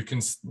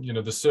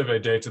 the survey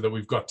data that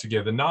we've got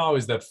together now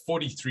is that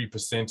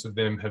 43% of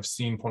them have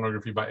seen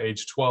pornography by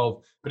age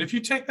 12. But if you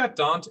take that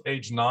down to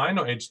age 9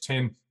 or age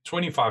 10,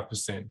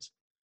 25%.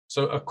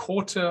 So a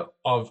quarter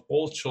of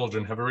all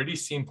children have already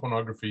seen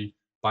pornography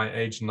by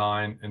age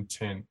 9 and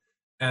 10.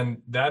 And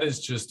that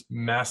is just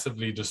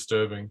massively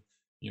disturbing.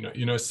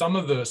 Some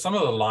of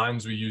the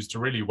lines we use to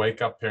really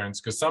wake up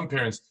parents, because some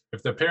parents,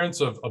 if they're parents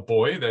of a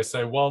boy, they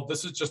say, well,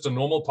 this is just a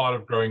normal part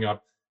of growing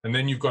up. And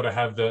then you've got to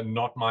have the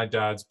not my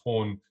dad's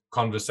porn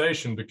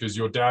conversation because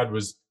your dad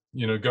was,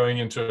 going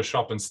into a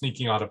shop and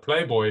sneaking out a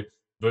Playboy,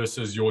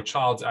 versus your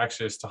child's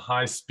access to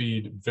high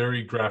speed,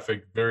 very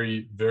graphic,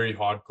 very, very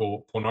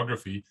hardcore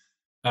pornography.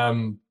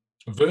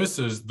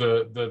 Versus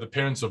the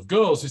parents of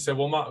girls who say,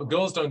 well,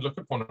 girls don't look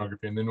at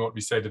pornography. And then what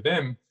we say to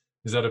them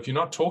is that if you're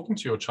not talking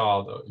to your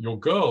child, your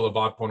girl,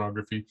 about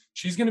pornography,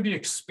 she's going to be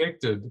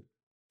expected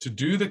to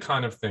do the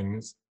kind of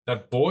things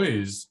that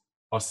boys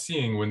are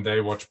seeing when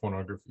they watch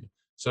pornography.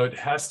 So it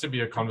has to be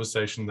a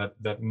conversation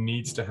that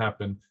needs to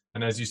happen.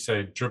 And as you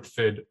say, drip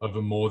fed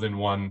over more than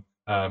one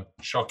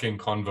shocking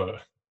convo.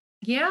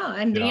 Yeah.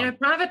 And,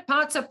 private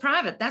parts are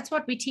private. That's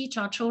what we teach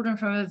our children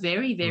from a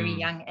very, very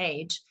young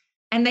age.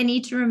 And they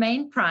need to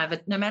remain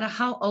private no matter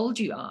how old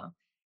you are.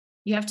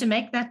 You have to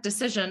make that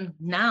decision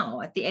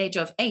now at the age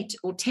of 8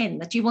 or 10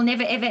 that you will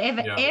never, ever,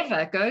 ever,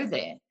 ever go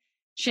there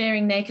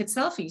sharing naked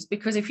selfies.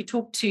 Because if you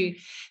talk to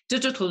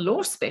digital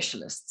law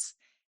specialists,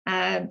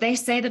 they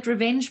say that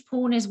revenge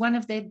porn is one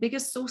of their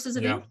biggest sources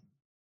of income.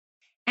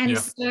 And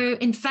so,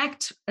 in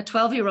fact, a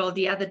 12-year-old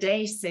the other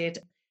day said,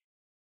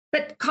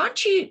 but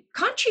can't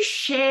you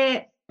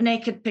share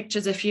naked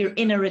pictures if you're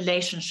in a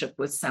relationship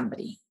with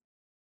somebody?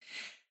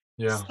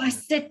 Yeah. So I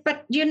said,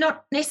 but you're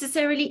not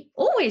necessarily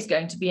always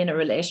going to be in a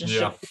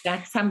relationship with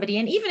that somebody.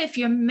 And even if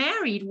you're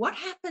married, what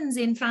happens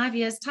in 5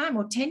 years' time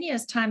or 10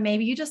 years' time?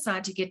 Maybe you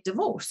decide to get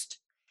divorced.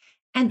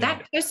 And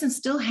that person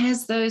still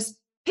has those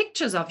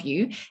pictures of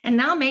you. And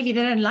now maybe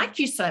they don't like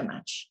you so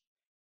much.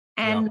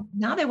 And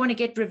now they want to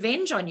get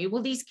revenge on you.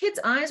 Well, these kids'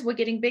 eyes were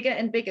getting bigger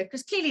and bigger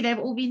because clearly they've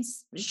all been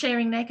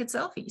sharing naked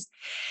selfies.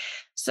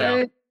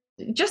 So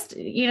just,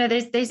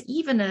 there's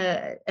even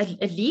a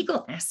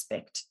legal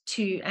aspect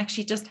to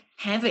actually just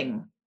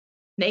having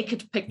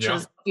naked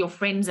pictures of your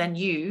friends and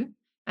you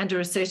under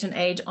a certain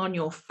age on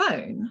your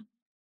phone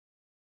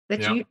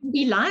that you can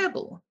be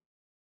liable.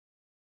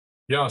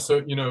 Yeah.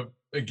 So,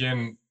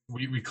 again,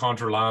 we can't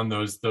rely on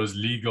those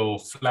legal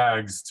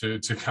flags to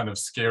kind of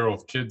scare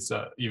off kids,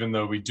 even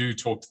though we do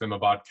talk to them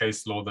about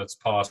case law that's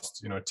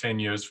passed, 10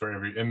 years for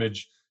every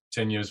image,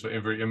 10 years for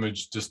every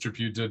image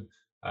distributed.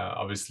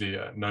 Obviously,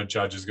 no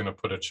judge is going to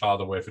put a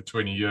child away for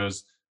 20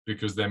 years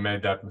because they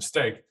made that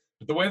mistake.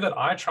 But the way that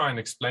I try and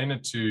explain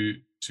it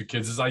to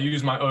kids is I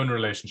use my own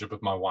relationship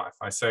with my wife.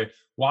 I say,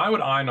 why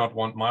would I not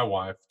want my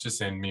wife to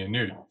send me a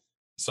nude?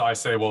 So I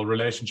say, well,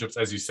 relationships,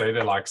 as you say,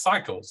 they're like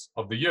cycles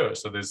of the year.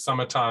 So there's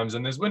summer times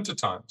and there's winter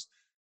times.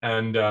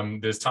 And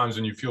there's times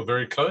when you feel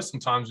very close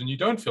and times when you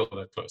don't feel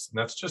that close. And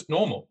that's just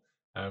normal,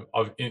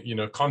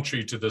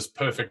 contrary to this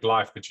perfect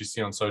life that you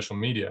see on social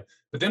media.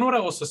 But then what I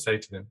also say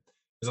to them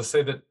is I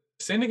say that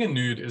sending a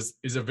nude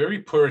is a very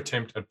poor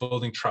attempt at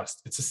building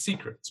trust. It's a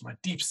secret. It's my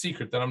deep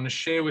secret that I'm going to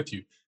share with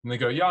you. And they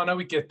go, yeah, I know,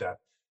 we get that.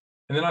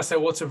 And then I say,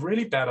 well, it's a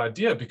really bad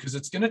idea because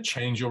it's going to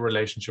change your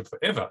relationship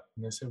forever.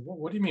 And they say, well,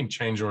 what do you mean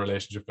change your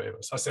relationship forever?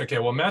 So I say, okay,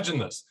 well, imagine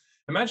this.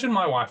 Imagine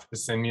my wife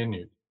has sent me a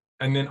nude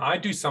and then I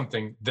do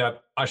something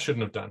that I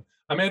shouldn't have done.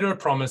 I made her a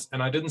promise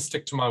and I didn't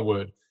stick to my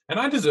word. And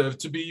I deserve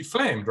to be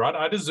flamed, right?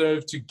 I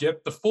deserve to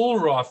get the full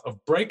wrath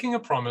of breaking a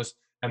promise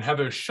and have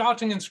her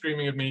shouting and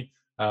screaming at me,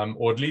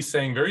 or at least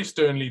saying very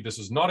sternly, this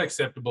is not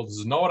acceptable. This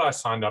is not what I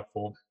signed up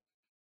for.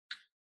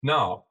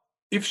 Now,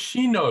 if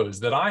she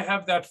knows that I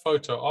have that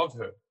photo of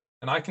her,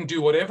 and I can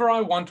do whatever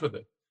I want with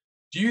it,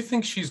 do you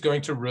think she's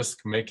going to risk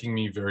making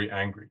me very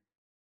angry?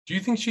 Do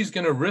you think she's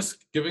going to risk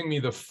giving me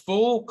the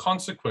full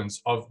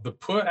consequence of the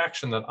poor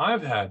action that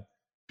I've had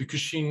because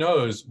she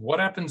knows what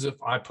happens if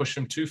I push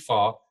him too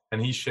far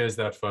and he shares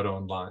that photo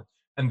online?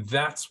 And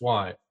that's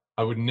why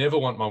I would never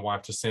want my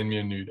wife to send me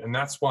a nude. And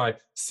that's why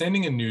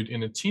sending a nude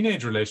in a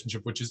teenage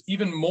relationship, which is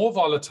even more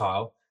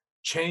volatile,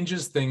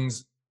 changes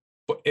things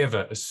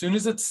forever. As soon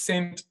as it's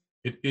sent,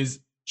 it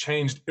is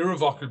changed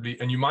irrevocably,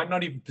 and you might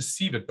not even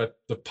perceive it, but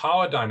the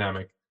power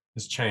dynamic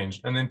has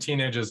changed. And then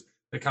teenagers,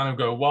 they kind of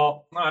go,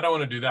 well, no, I don't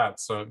want to do that.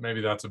 So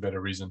maybe that's a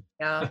better reason.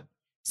 Yeah.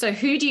 So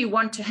who do you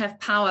want to have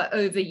power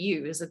over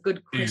you is a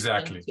good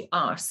question to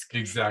ask.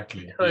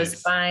 Exactly.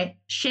 Because by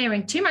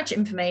sharing too much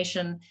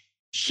information,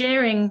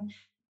 sharing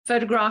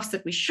photographs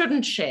that we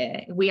shouldn't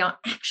share, we are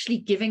actually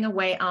giving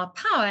away our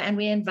power and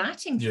we're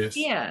inviting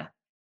fear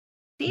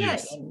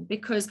in,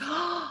 because,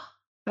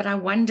 but I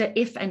wonder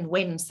if and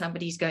when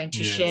somebody's going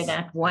to share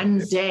that one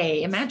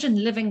day.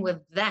 Imagine living with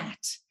that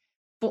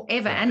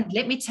forever. And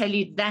let me tell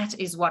you, that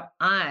is what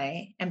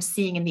I am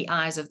seeing in the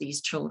eyes of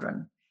these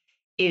children,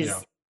 is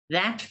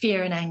that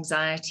fear and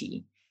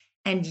anxiety.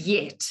 And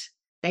yet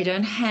they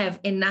don't have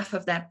enough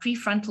of that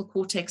prefrontal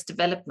cortex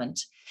development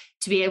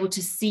to be able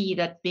to see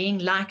that being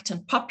liked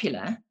and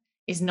popular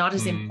is not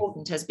as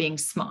important as being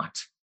smart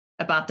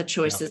about the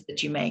choices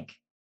that you make,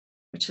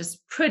 which is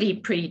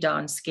pretty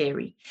darn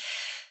scary.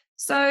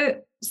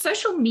 So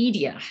social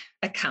media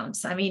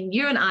accounts, I mean,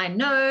 you and I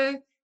know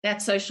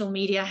that social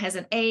media has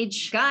an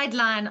age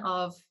guideline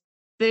of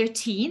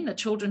 13. The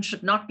children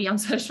should not be on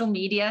social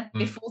media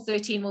before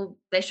 13. Well,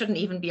 they shouldn't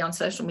even be on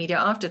social media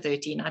after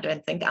 13, I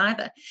don't think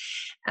either.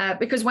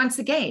 Because once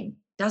again,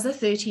 does a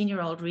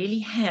 13-year-old really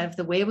have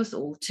the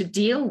wherewithal to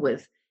deal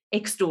with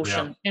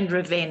extortion and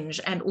revenge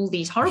and all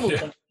these horrible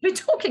things we're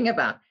talking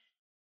about?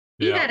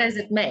 Be that as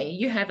it may,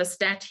 you have a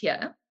stat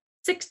here,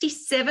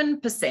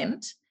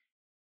 67%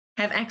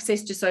 have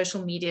access to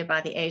social media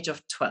by the age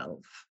of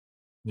 12.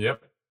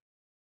 Yep.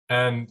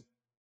 And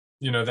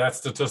that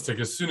statistic,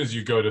 as soon as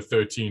you go to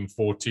 13,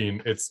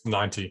 14, it's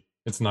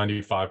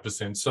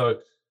 95%. So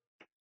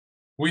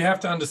we have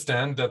to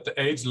understand that the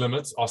age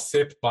limits are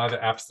set by the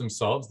apps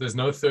themselves. There's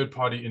no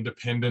third-party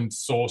independent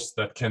source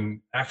that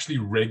can actually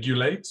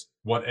regulate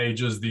what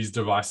ages these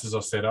devices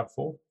are set up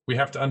for. We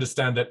have to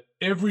understand that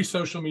every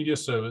social media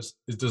service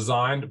is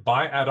designed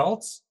by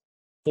adults,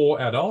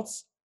 for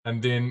adults,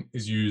 and then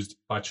is used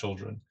by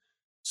children.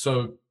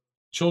 So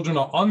children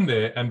are on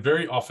there, and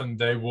very often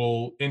they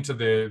will enter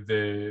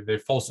their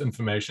false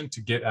information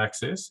to get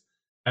access.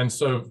 And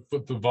so for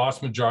the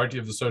vast majority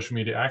of the social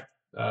media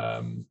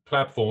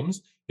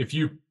platforms, if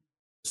you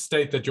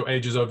state that your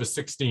age is over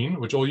 16,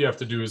 which all you have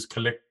to do is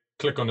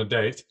click on a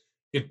date,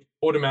 it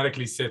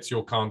automatically sets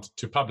your account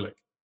to public.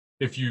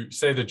 If you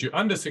say that you're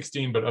under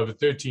 16 but over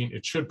 13,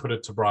 it should put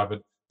it to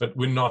private. But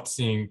we're not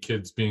seeing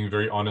kids being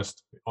very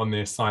honest on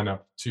their sign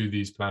up to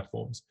these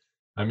platforms.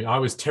 I mean, I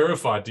was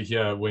terrified to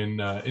hear when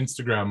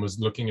Instagram was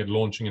looking at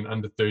launching an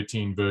under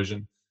 13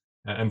 version.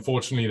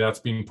 Unfortunately, that's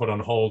been put on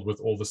hold with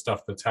all the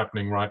stuff that's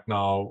happening right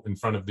now in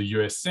front of the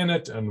US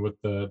Senate and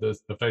with the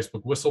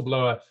Facebook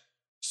whistleblower.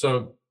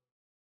 So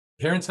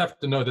parents have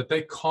to know that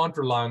they can't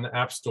rely on the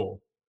App Store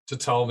to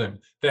tell them.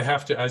 They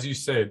have to, as you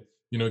said,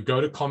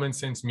 go to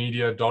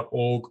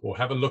commonsensemedia.org or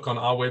have a look on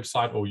our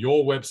website or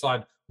your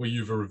website where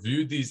you've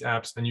reviewed these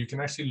apps, and you can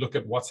actually look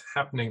at what's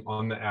happening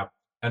on the app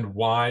and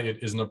why it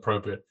isn't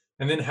appropriate.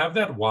 And then have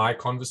that why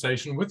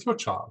conversation with your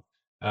child,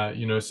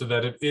 so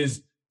that it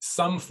is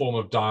some form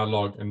of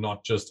dialogue and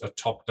not just a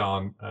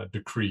top-down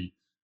decree,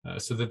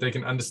 so that they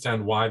can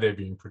understand why they're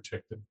being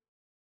protected.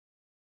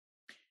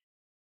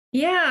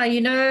 Yeah,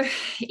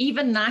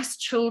 even nice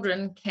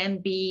children can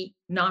be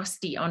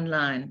nasty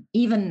online.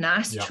 Even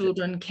nice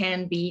children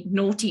can be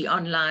naughty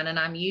online. And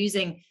I'm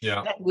using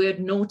that word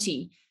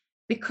naughty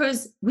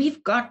because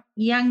we've got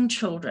young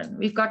children.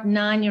 We've got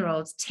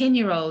 9-year-olds,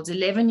 10-year-olds,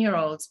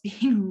 11-year-olds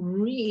being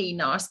really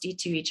nasty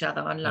to each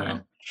other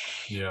online.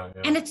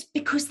 And it's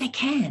because they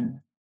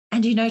can.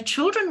 And,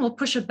 children will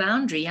push a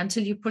boundary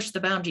until you push the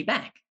boundary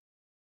back.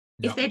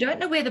 If they don't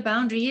know where the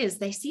boundary is,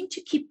 they seem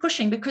to keep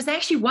pushing because they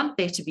actually want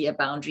there to be a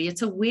boundary.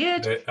 It's a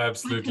weird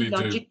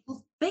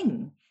psychological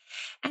thing.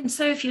 And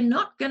so if you're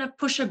not going to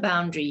push a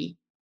boundary,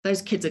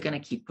 those kids are going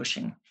to keep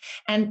pushing.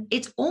 And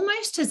it's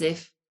almost as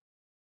if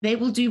they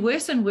will do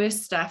worse and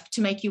worse stuff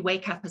to make you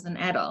wake up as an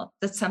adult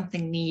that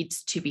something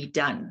needs to be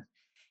done.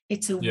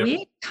 It's a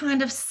weird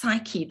kind of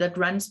psyche that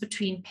runs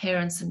between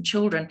parents and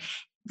children.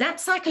 That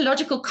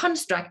psychological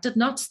construct did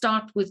not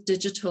start with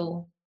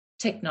digital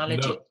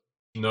technology.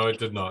 No, it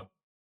did not.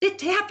 It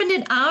happened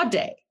in our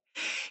day.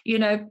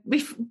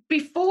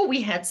 Before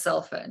we had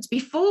cell phones,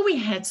 before we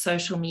had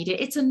social media,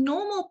 it's a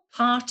normal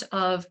part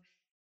of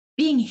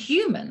being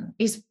human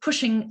is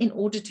pushing in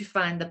order to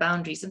find the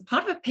boundaries. And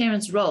part of a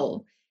parent's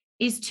role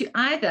is to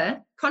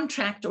either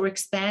contract or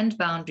expand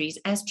boundaries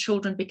as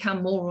children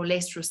become more or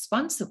less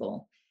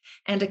responsible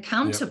and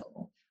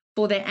accountable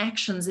for their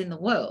actions in the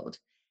world.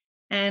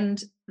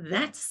 And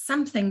that's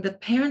something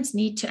that parents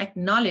need to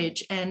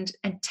acknowledge and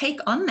take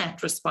on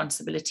that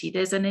responsibility.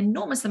 There's an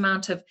enormous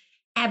amount of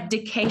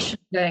abdication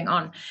going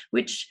on,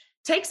 which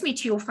takes me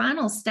to your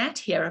final stat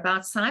here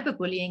about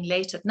cyberbullying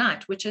late at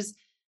night, which is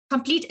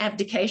complete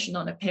abdication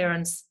on a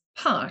parent's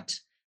part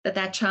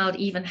that child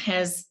even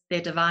has their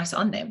device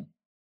on them.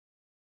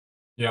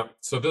 Yeah,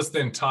 so this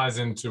then ties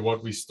into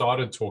what we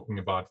started talking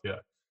about here.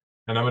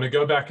 And I'm going to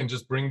go back and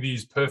just bring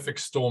these perfect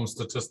storm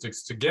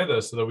statistics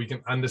together so that we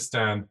can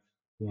understand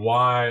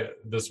why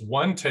this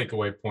one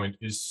takeaway point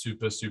is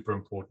super, super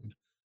important.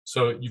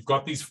 So you've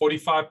got these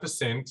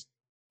 45%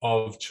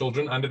 of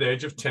children under the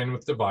age of 10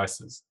 with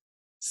devices.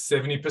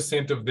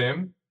 70% of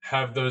them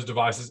have those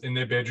devices in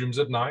their bedrooms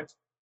at night.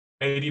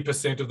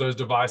 80% of those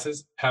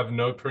devices have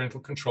no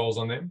parental controls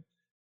on them.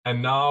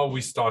 And now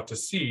we start to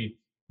see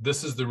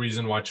this is the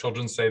reason why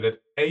children say that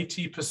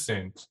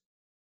 80%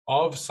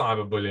 of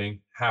cyberbullying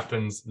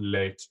happens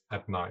late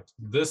at night.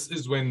 This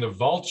is when the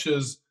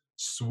vultures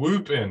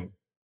swoop in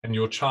and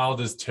your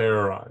child is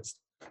terrorized.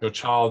 Your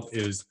child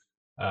is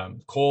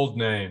called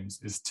names,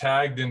 is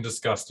tagged in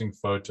disgusting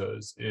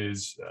photos,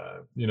 is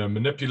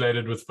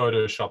manipulated with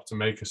Photoshop to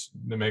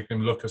make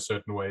them look a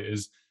certain way,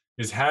 is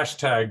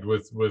hashtagged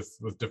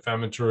with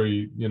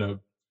defamatory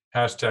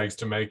hashtags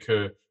to make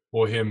her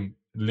or him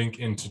link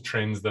into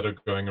trends that are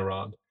going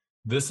around.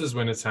 This is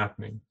when it's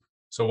happening.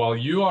 So while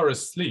you are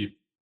asleep,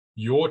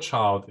 your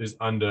child is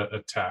under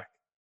attack.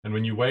 And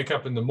when you wake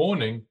up in the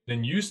morning,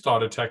 then you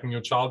start attacking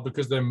your child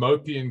because they're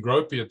mopey and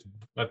gropey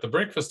at the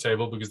breakfast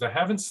table because they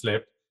haven't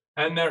slept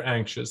and they're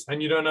anxious,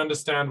 and you don't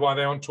understand why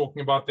they aren't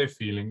talking about their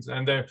feelings,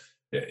 and they're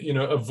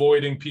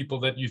avoiding people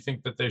that you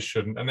think that they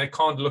shouldn't, and they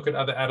can't look at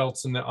other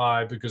adults in the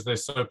eye because they're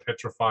so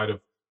petrified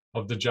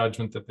of the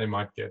judgment that they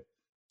might get.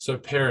 So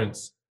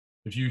parents,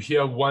 if you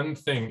hear one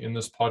thing in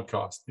this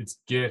podcast, it's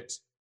get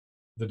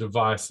the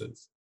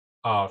devices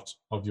out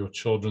of your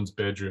children's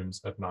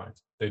bedrooms at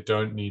night. They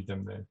don't need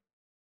them there.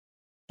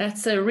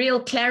 That's a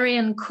real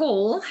clarion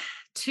call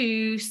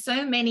to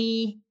so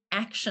many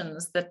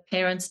actions that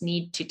parents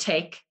need to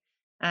take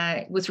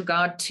with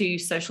regard to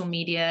social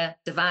media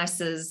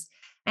devices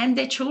and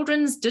their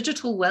children's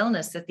digital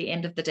wellness at the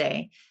end of the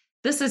day.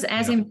 This is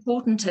as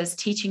important as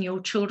teaching your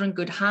children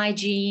good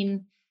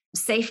hygiene,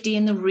 safety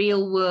in the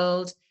real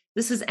world.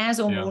 This is as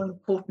or more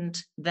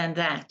important than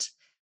that,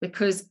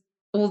 because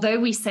although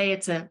we say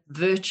it's a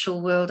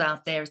virtual world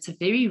out there, it's a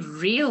very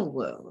real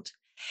world,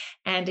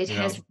 and it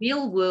has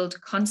real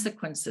world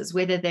consequences,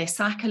 whether they're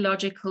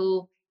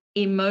psychological,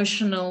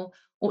 emotional,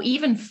 or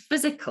even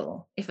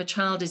physical. If a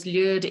child is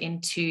lured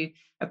into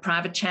a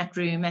private chat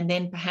room and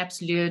then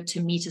perhaps lured to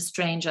meet a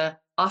stranger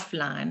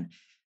offline,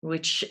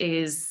 which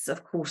is,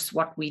 of course,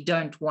 what we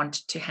don't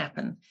want to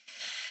happen.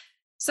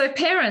 So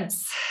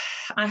parents,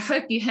 I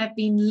hope you have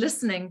been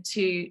listening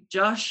to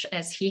Josh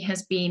as he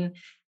has been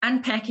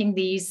unpacking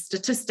these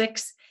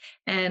statistics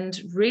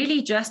and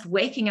really just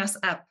waking us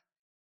up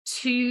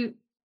to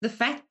the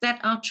fact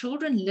that our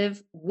children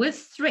live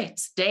with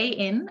threats day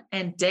in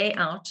and day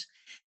out,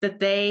 that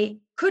they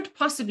could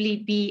possibly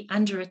be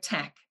under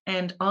attack.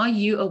 And are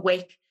you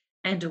awake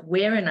and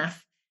aware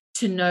enough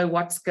to know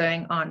what's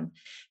going on?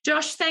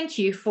 Josh, thank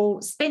you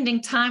for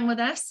spending time with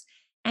us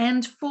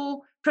and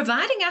for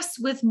providing us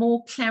with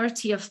more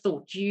clarity of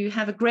thought. You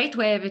have a great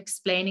way of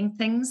explaining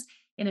things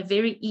in a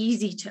very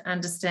easy to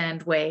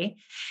understand way.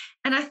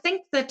 And I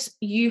think that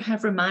you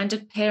have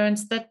reminded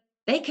parents that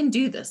they can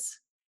do this.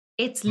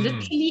 It's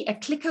literally a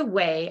click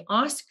away.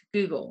 Ask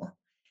Google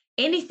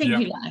anything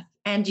you like.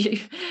 And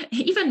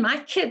even my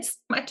kids,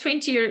 my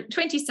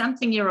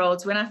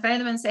 20-something-year-olds, when I phone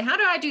them and say, how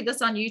do I do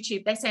this on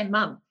YouTube? They say,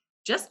 Mum,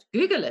 just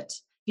Google it.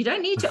 You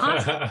don't need to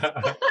ask.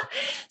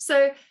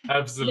 So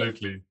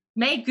absolutely.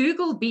 May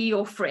Google be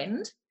your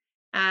friend,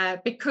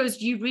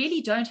 because you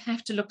really don't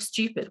have to look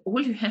stupid.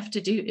 All you have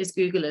to do is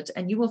Google it,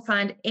 and you will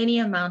find any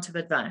amount of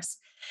advice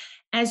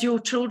as your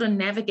children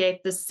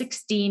navigate the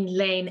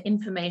 16-lane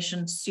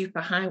information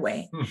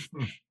superhighway.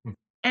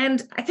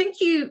 And I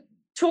think you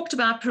talked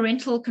about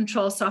parental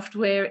control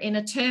software in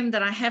a term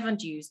that I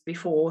haven't used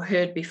before,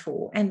 heard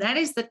before, and that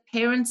is that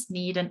parents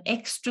need an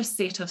extra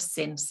set of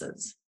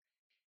sensors,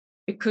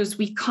 because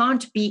we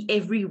can't be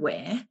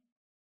everywhere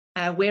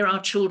where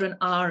our children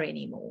are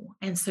anymore.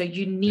 And so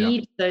you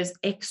need those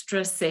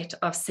extra set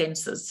of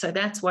sensors. So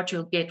that's what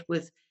you'll get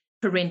with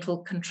parental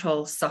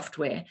control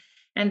software.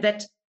 And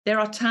that there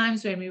are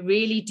times when we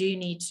really do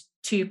need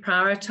to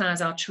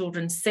prioritize our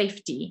children's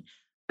safety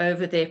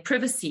over their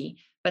privacy,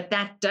 but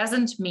that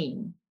doesn't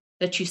mean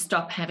that you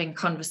stop having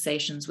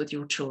conversations with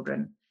your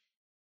children.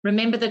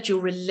 Remember that your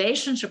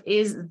relationship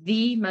is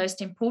the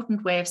most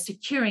important way of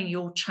securing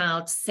your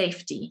child's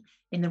safety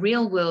in the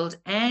real world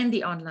and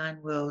the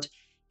online world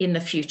in the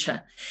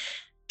future.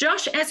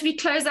 Josh, as we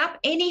close up,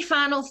 any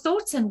final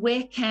thoughts, and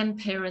where can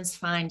parents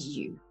find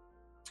you?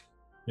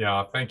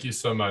 Yeah, thank you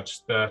so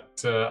much.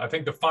 I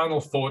think the final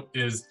thought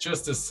is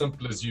just as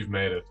simple as you've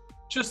made it.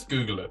 Just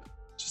Google it.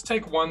 Just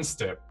take one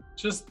step.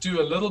 Just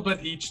do a little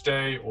bit each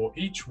day or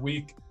each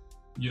week.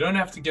 You don't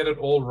have to get it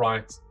all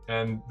right.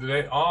 And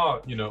there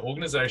are,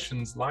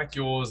 organizations like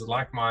yours,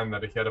 like mine,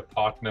 that are here to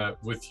partner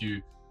with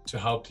you to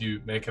help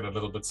you make it a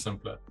little bit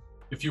simpler.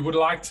 If you would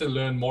like to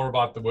learn more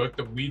about the work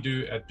that we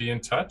do at Be in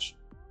Touch,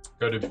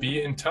 go to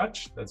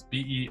beintouch, that's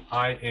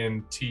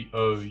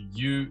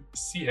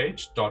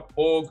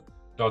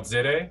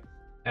beintouch.org.za.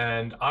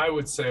 And I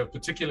would say of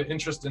particular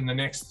interest in the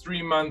next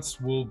 3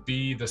 months will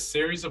be the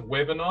series of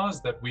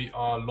webinars that we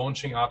are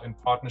launching out in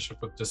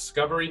partnership with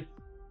Discovery,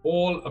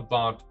 all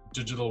about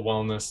digital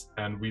wellness.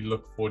 And we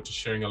look forward to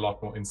sharing a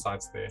lot more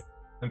insights there.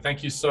 And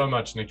thank you so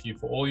much, Nikki,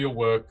 for all your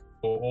work,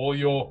 for all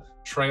your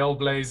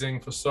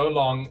trailblazing for so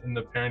long in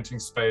the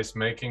parenting space,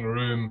 making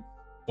room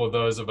for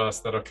those of us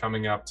that are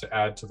coming up to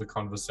add to the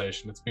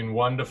conversation. It's been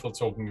wonderful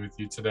talking with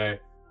you today,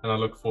 and I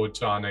look forward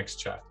to our next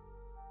chat.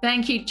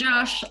 Thank you,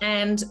 Josh,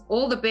 and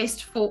all the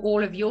best for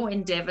all of your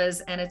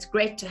endeavors. And it's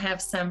great to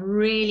have some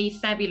really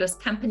fabulous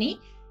company,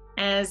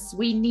 as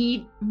we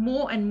need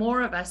more and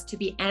more of us to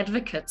be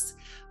advocates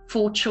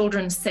for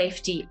children's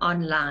safety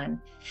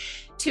online.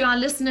 To our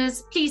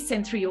listeners, please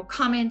send through your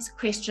comments,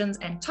 questions,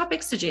 and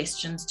topic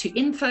suggestions to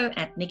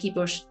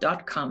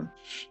info@nikkibush.com.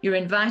 You're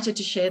invited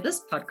to share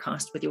this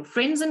podcast with your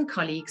friends and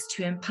colleagues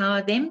to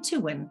empower them to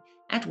win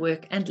at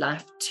work and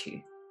life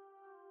too.